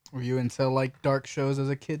 Were you into like dark shows as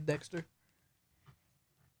a kid, Dexter?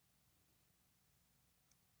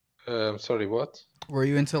 Sorry, what? Were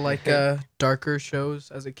you into like darker shows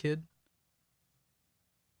as a kid?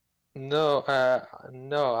 No,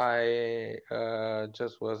 no, I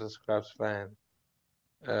just was a Scraps fan.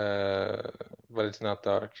 But it's not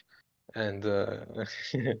dark. And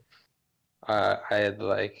I had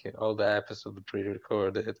like all the episodes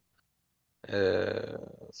pre-recorded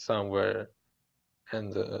somewhere,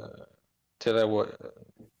 and till I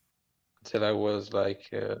was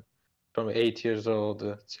like from 8 years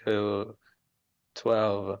old till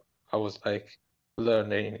 12, I was like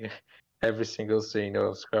learning every single scene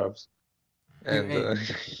of Scrubs. And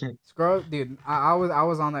Scrubs, dude, I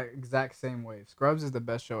was on that exact same wave. Scrubs is the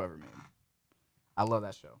best show ever made. I love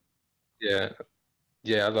that show. yeah,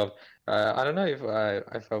 I love. I don't know if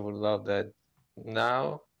I would love that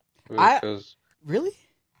now I because really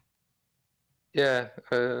yeah,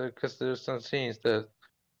 because there's some scenes that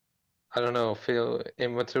I don't know feel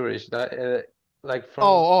immaturish. That like from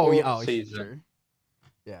fourth season. Sure.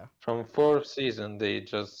 Yeah. From fourth season, they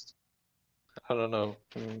just I don't know.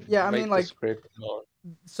 Yeah, I make mean, the like, script more.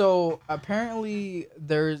 so apparently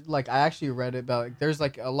there's like I actually read about like, there's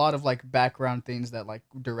like a lot of like background things that like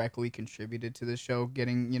directly contributed to the show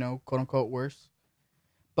getting, you know, quote unquote worse.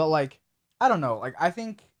 But like I don't know, like I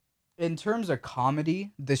think in terms of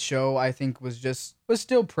comedy, the show I think was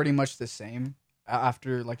still pretty much the same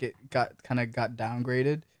after like it got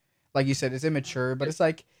downgraded. Like you said, it's immature, but it's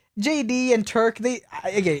like JD and Turk.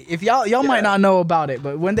 Okay, if y'all might not know about it,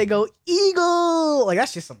 but when they go Eagle, like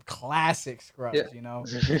that's just some classic Scrubs, you know.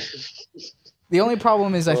 The only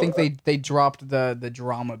problem is I think they dropped the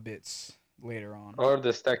drama bits later on. Or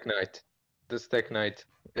the Stack Night,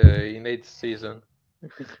 in 8th season.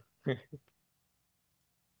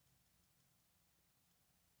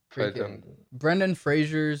 Brendan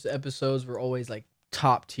Fraser's episodes were always like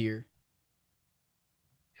top tier.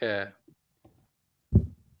 Yeah,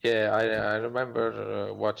 I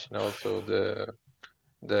remember watching also the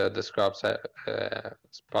Scrubs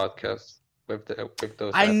podcast with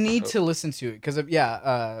those. I need to listen to it because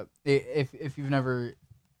if you've never,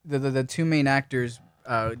 the two main actors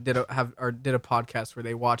did a podcast where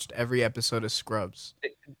they watched every episode of Scrubs.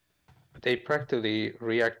 They practically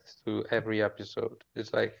react to every episode.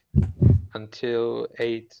 It's like until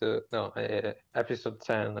episode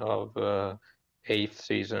 10 of 8th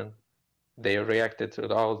season, they reacted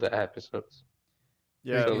to all the episodes.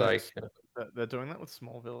 Yeah, so like they're doing that with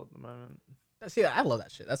Smallville at the moment. See, I love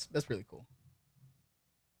that shit. That's really cool.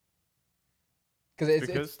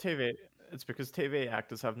 It's because TV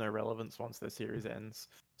actors have no relevance once their series ends,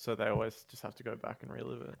 so they always just have to go back and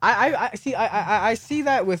relive it. I see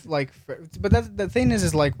that with like, but that's the thing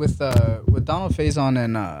is like with Donald Faison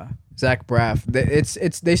and Zach Braff,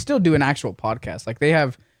 they still do an actual podcast. Like they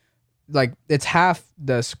have, like it's half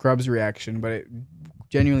the Scrubs reaction, but it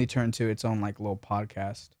genuinely turned to its own like little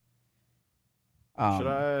podcast. Should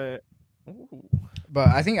I? Ooh. But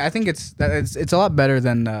I think it's a lot better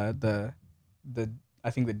than the I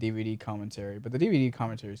think the DVD commentary. But the DVD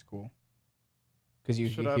commentary is cool because you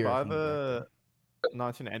should you I hear buy it from the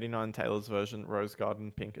 1989 Taylor's version Rose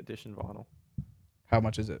Garden Pink Edition vinyl? How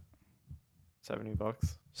much is it? $70.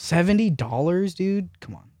 $70, dude.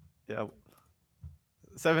 Come on. Yeah,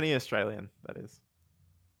 70 Australian. That is.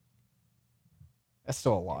 That's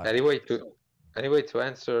still a lot. Anyway, to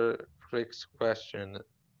answer Rick's question,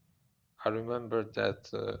 I remember that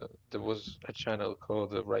there was a channel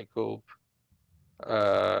called Ray Gulp.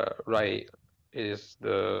 Ray is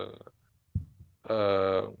the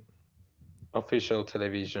uh, official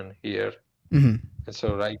television here, Mm-hmm. and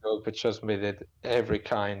so Ray Gulp just made it every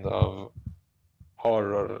kind of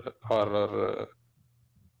horror horror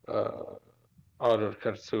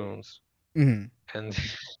cartoons, Mm-hmm. and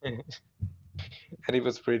and it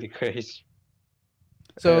was pretty crazy.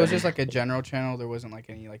 So it was just like a general channel. There wasn't like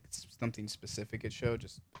any like something specific it showed.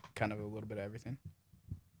 Just kind of a little bit of everything.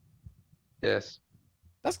 Yes.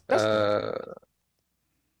 That's There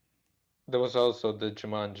was also the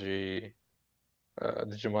Jumanji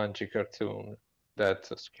cartoon that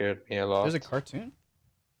scared me a lot. There's a cartoon.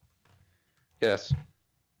 Yes.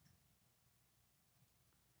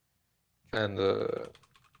 And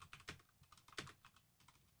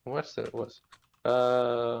what's that was?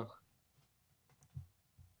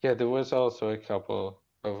 Yeah, there was also a couple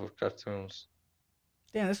of cartoons.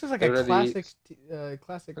 Damn, this was like They a really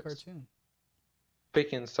classic cartoon.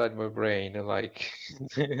 pick inside my brain, and like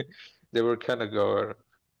they were kind of gore,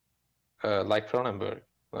 like Cronenberg,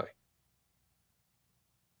 like.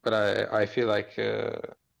 But I feel like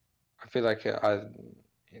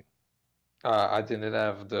I didn't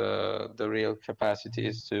have the real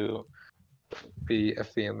capacities to be a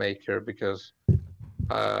filmmaker because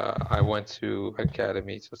I went to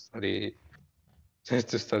academy to study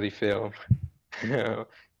film.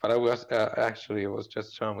 But I was actually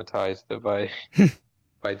just traumatized by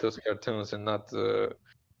those cartoons and not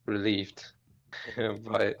relieved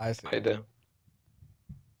by I see. by them.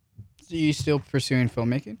 So you still pursuing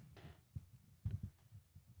filmmaking?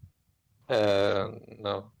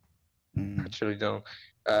 No, Mm. actually don't.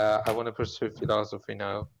 I want to pursue philosophy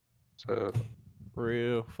now. So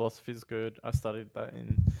Real philosophy is good. I studied that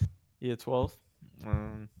in year 12.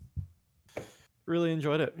 Really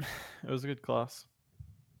enjoyed it. It was a good class.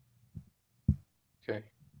 okay.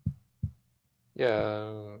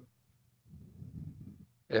 Yeah.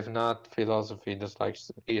 If not philosophy, just like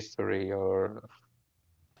history or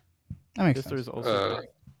That makes History sense. is also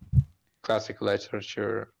good. classic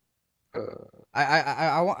literature.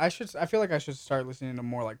 I should. I feel like I should start listening to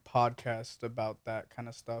more like podcasts about that kind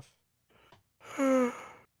of stuff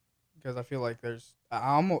because I feel like there's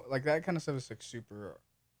I almost like that kind of stuff is like super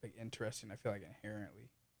like interesting. I feel like inherently,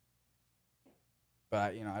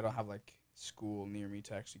 but I don't have like school near me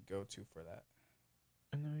to actually go to for that.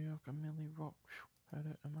 In New York, a Millie Rock. Had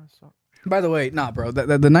it in my sock. By the way, nah, bro. The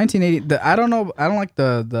 1980. I don't know. I don't like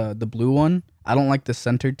the blue one. I don't like the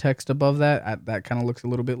centered text above that. That kind of looks a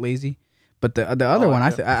little bit lazy. But the other one,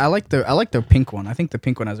 yeah. I like the pink one. I think the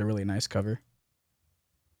pink one has a really nice cover.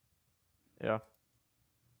 Yeah.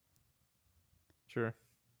 Sure.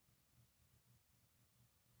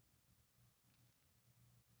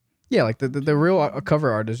 Yeah, like the real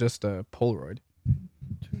cover art is just a Polaroid.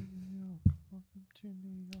 To New York. Welcome to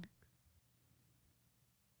New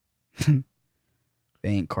York. They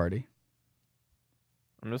ain't Cardi.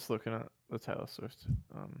 I'm just looking at the Taylor Swift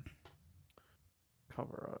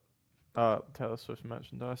cover art. Taylor Swift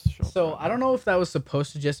merchandise shop. So I don't know if that was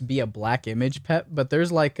supposed to just be a black image, Pep, but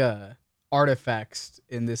there's like artifacts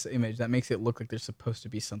in this image that makes it look like there's supposed to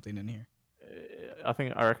be something in here. I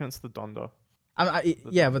reckon it's the Donda.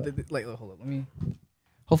 Yeah, but like hold on, let me.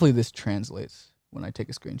 Hopefully this translates when I take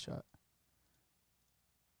a screenshot.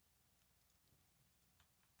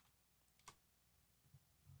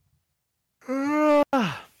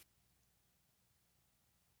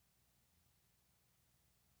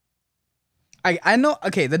 I know.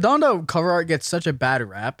 Okay, the Donda cover art gets such a bad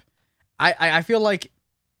rap. I feel like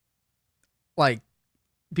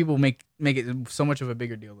people make it so much of a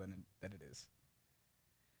bigger deal than it is.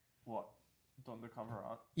 What? Donda cover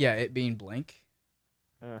art? Yeah, it being blank.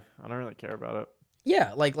 Yeah, I don't really care about it.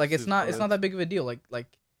 Yeah, like it's It's not just that big of a deal. Like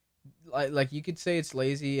you could say it's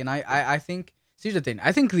lazy, and I think here's the thing.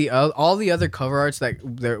 I think all the other cover arts that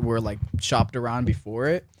were like shopped around before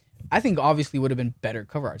it, I think obviously would have been better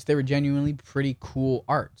cover arts. They were genuinely pretty cool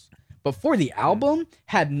arts. But for the album,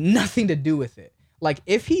 had nothing to do with it. Like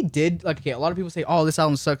if he did, like okay, a lot of people say, "Oh, this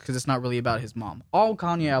album sucks because it's not really about his mom." All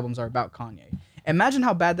Kanye albums are about Kanye. Imagine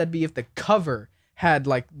how bad that'd be if the cover had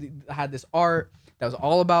had this art that was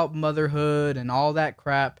all about motherhood and all that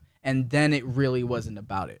crap, and then it really wasn't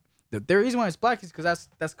about it. The reason why it's black is because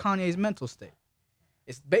that's Kanye's mental state.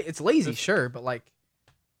 It's lazy, sure, but like.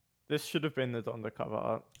 This should have been the Donda cover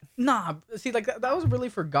art. Nah, see, like that was really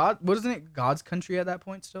for God. Wasn't it God's country at that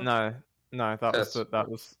point still? No, Yes.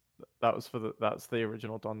 that's the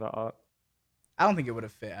original Donda art. I don't think it would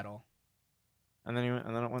have fit at all. And then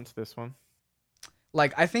it went to this one.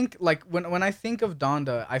 Like I think like when I think of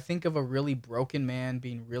Donda, I think of a really broken man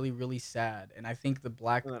being really really sad, and I think the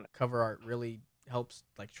black And then- cover art really helps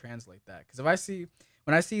like translate that. Because if I see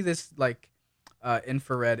when I see this like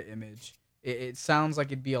infrared image, it sounds like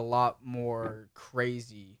it'd be a lot more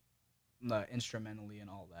crazy instrumentally and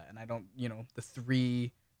all that. And I don't, the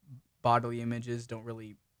three bodily images don't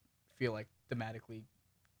really feel like thematically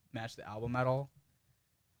match the album at all.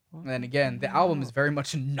 And then again, the album is very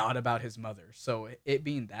much not about his mother. So it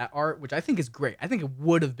being that art, which I think is great, I think it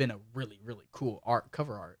would have been a really, really cool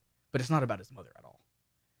cover art, but it's not about his mother at all.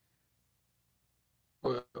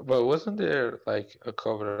 But wasn't there like a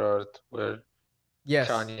cover art where Yes,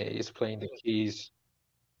 Kanye is playing the keys?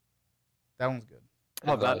 that one's good.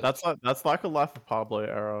 Oh, and, like, that's like a Life of Pablo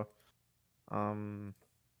era.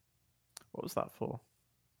 What was that for?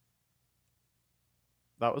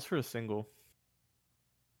 That was for a single.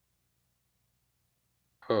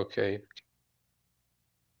 okay.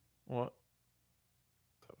 What?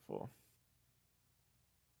 That for?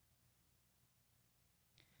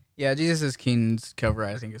 Yeah, Jesus is King's cover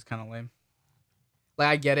I think is kind of lame. Like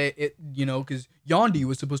I get it, because Yandhi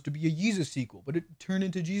was supposed to be a Jesus sequel, but it turned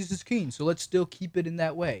into Jesus is King, so let's still keep it in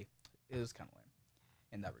that way. It was kind of lame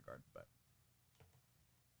in that regard, but.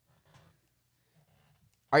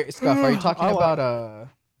 All right, Scuff, are you talking about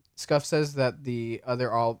Scuff says that the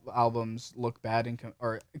other albums look bad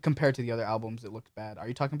or compared to the other albums it looked bad. Are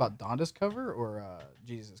you talking about Donda's cover or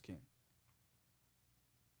Jesus is King?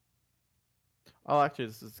 I like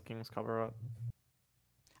Jesus King's cover art.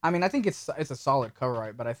 I mean, I think it's a solid cover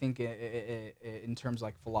art, but I think it in terms of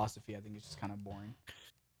like philosophy, I think it's just kind of boring.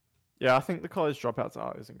 Yeah, I think the college dropouts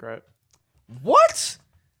art isn't great. What?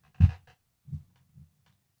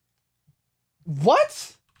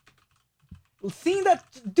 What? Seeing that,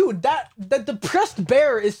 dude, that depressed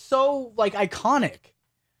bear is so like iconic.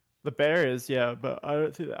 The bear is, yeah, but I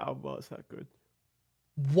don't think the album art is that good.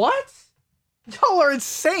 What? Y'all are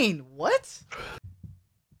insane. What?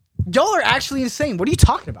 Y'all are actually insane. What are you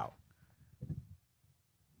talking about?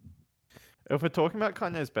 If we're talking about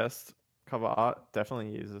Kanye's best cover art,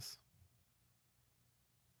 definitely uses.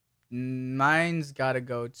 Mine's got to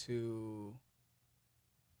go to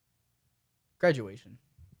Graduation.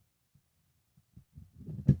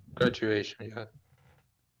 Graduation, yeah.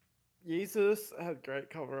 Jesus had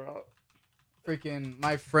great cover art. Freaking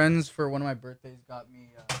my friends for one of my birthdays got me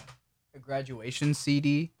a Graduation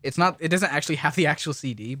CD. It doesn't actually have the actual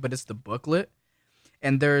CD, but it's the booklet.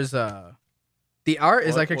 And there's the art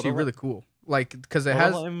is actually really cool. Like because it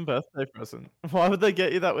has a lame birthday present. Why would they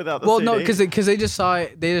get you that without the CD? no, because they just saw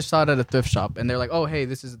it. They just saw it at a thrift shop, and they're like, "Oh, hey,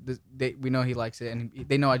 this. We know he likes it, and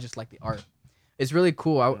they know I just like the art. It's really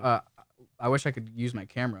cool. I wish I could use my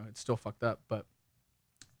camera. It's still fucked up, but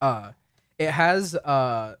it has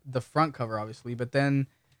the front cover obviously, but then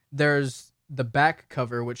there's the back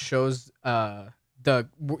cover which shows how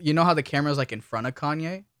the camera's like in front of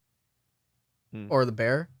Kanye or the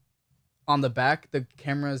bear. On the back, the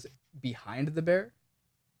camera's behind the bear,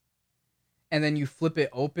 and then you flip it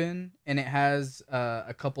open, and it has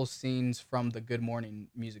a couple scenes from the Good Morning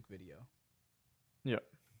music video. Yeah,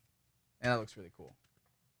 and that looks really cool.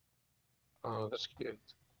 Oh, that's cute.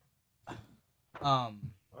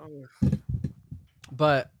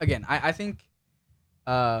 But again, I think,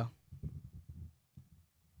 yeah,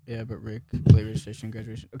 but Rick, late registration,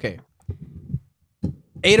 graduation. Okay.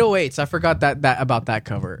 808s. I forgot that about that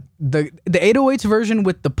cover. The 808s version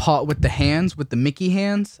with the hands, with the Mickey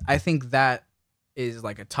hands. I think that is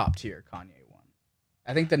like a top tier Kanye one.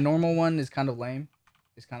 I think the normal one is kind of lame,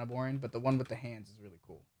 it's kind of boring, but the one with the hands is really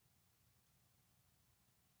cool.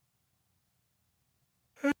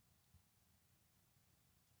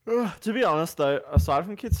 To be honest, though, aside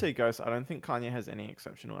from Kids See Ghosts, I don't think Kanye has any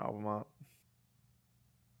exceptional album art.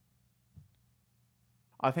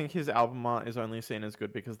 I think his album art is only seen as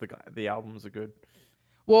good because the albums are good.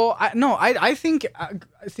 Well, I think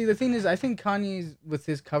see the thing is I think Kanye's with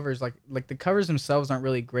his covers like the covers themselves aren't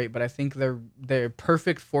really great, but I think they're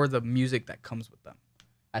perfect for the music that comes with them.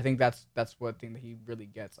 I think that's one thing that he really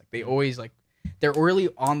gets. Like they always they're really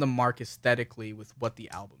on the mark aesthetically with what the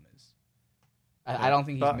album is. I don't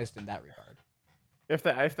think he's missed in that regard. If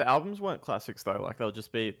the albums weren't classics though, like they'll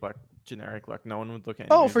just be like generic, like no one would look at.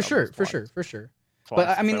 Oh, for sure.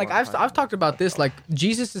 But I mean, like I've talked about this. Like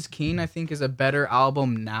Jesus is King, I think, is a better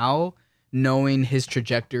album now, knowing his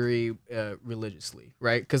trajectory religiously,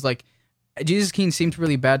 right? Because like Jesus King seemed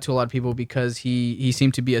really bad to a lot of people because he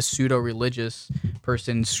seemed to be a pseudo religious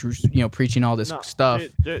person, preaching all this stuff.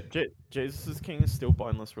 Jesus King is still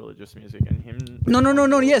boneless religious music, and him. No.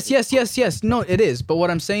 Yes. No, it is. But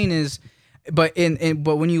what I'm saying is, But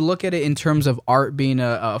but when you look at it in terms of art being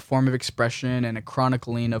a form of expression and a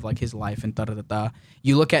chronicling of like his life and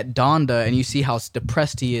you look at Donda and you see how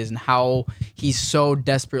depressed he is and how he's so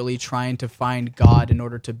desperately trying to find God in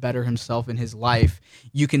order to better himself in his life.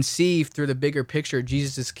 You can see through the bigger picture,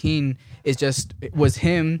 Jesus is King was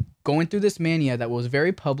him going through this mania that was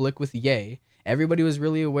very public with Ye. Everybody was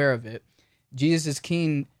really aware of it. Jesus is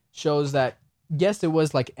King shows that yes, it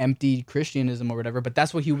was like empty Christianism or whatever, but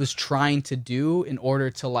that's what he was trying to do in order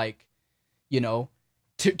to like,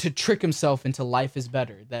 to trick himself into life is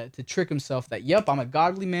better. That to trick himself that, yep, I'm a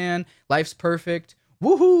godly man, life's perfect,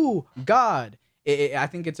 woohoo, God. I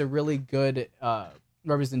think it's a really good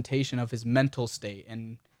representation of his mental state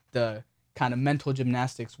and the kind of mental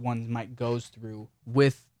gymnastics one might goes through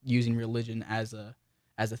with using religion as a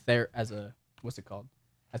what's it called?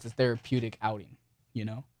 As a therapeutic outing,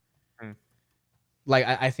 Like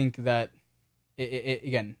I think that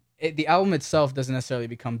the album itself doesn't necessarily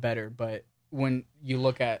become better, but when you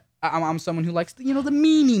look at, I'm someone who likes the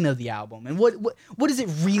meaning of the album and what is it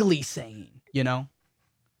really saying,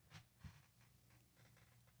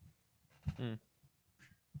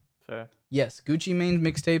 Fair. Yes, Gucci Mane's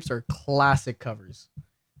mixtapes are classic covers.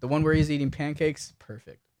 The one where he's eating pancakes,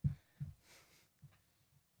 perfect.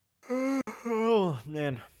 Oh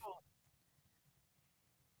man.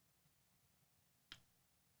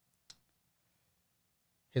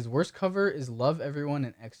 His worst cover is Love Everyone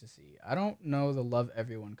and Ecstasy. I don't know the Love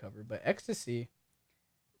Everyone cover, but Ecstasy,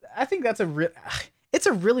 I think that's it's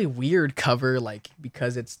a really weird cover, like,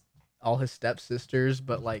 because it's all his stepsisters,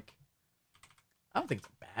 but like, I don't think it's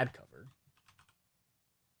a bad cover.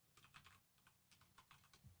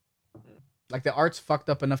 Like, the art's fucked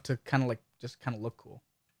up enough to kind of like, just kind of look cool.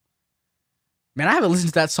 Man, I haven't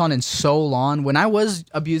listened to that song in so long. When I was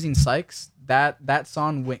abusing Sykes, that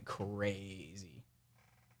song went crazy.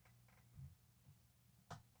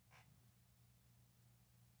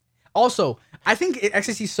 Also, I think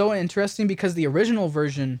Ecstasy is so interesting because the original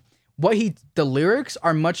version, the lyrics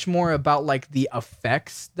are much more about like the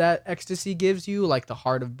effects that Ecstasy gives you, like the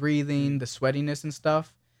hard of breathing, the sweatiness and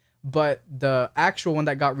stuff. But the actual one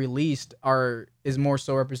that got released is more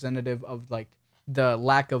so representative of like the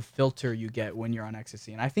lack of filter you get when you're on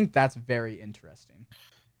Ecstasy, and I think that's very interesting.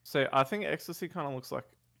 So I think Ecstasy kind of looks like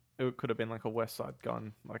it could have been like a West Side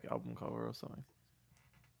Gun like album cover or something.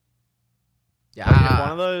 Yeah,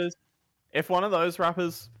 like if one of those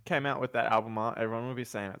rappers came out with that album art, everyone would be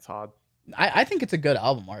saying it's hard. I think it's a good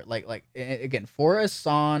album art. Like again, for a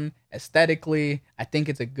song aesthetically, I think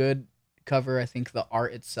it's a good cover. I think the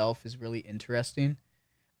art itself is really interesting,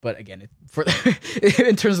 but again,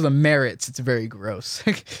 in terms of the merits, it's very gross.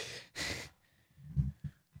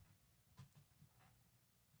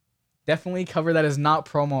 Definitely cover that is not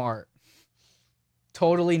promo art.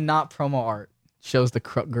 Totally not promo art. Shows the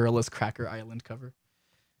Gorillaz Cracker Island cover.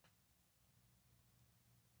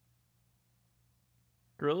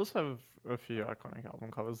 Gorillaz have a few iconic album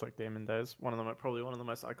covers, like Demon Days. Probably one of the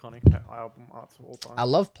most iconic album arts of all time. I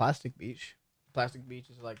love Plastic Beach. Plastic Beach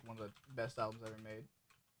is like one of the best albums ever made,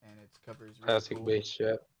 and its cover is really Plastic cool. Beach,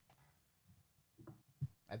 yeah.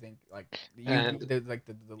 I think like the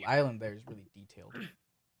island there is really detailed.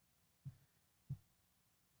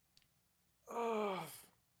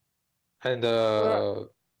 And that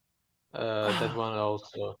one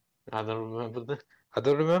also. I don't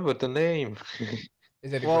remember the name.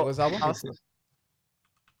 Is it a Gorillaz album?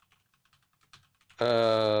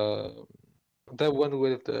 That one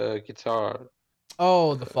with the guitar.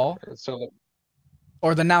 Oh, The Fall?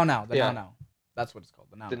 Or the Now Now. Now Now. That's what it's called.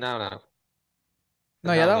 The Now Now.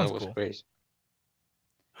 No, yeah, that one's cool. Crazy.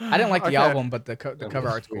 I didn't like the album, but the cover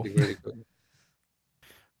art's cool. Really, really good.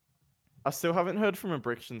 I still haven't heard from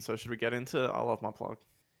Abriction, so should we get into I Love My Plug?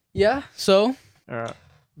 Yeah, so. All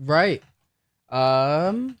right.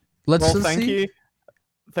 Let's see.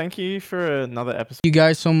 Thank you for another episode. You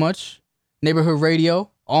guys so much. Neighborhood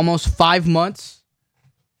Radio, almost 5 months.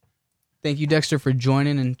 Thank you, Dexter, for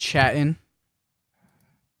joining and chatting.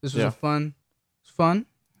 This was fun.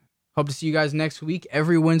 Hope to see you guys next week,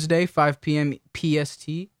 every Wednesday, 5 p.m. PST.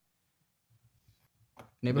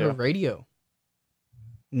 Neighborhood Radio.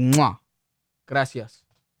 Mwah. Gracias.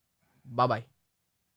 Bye-bye.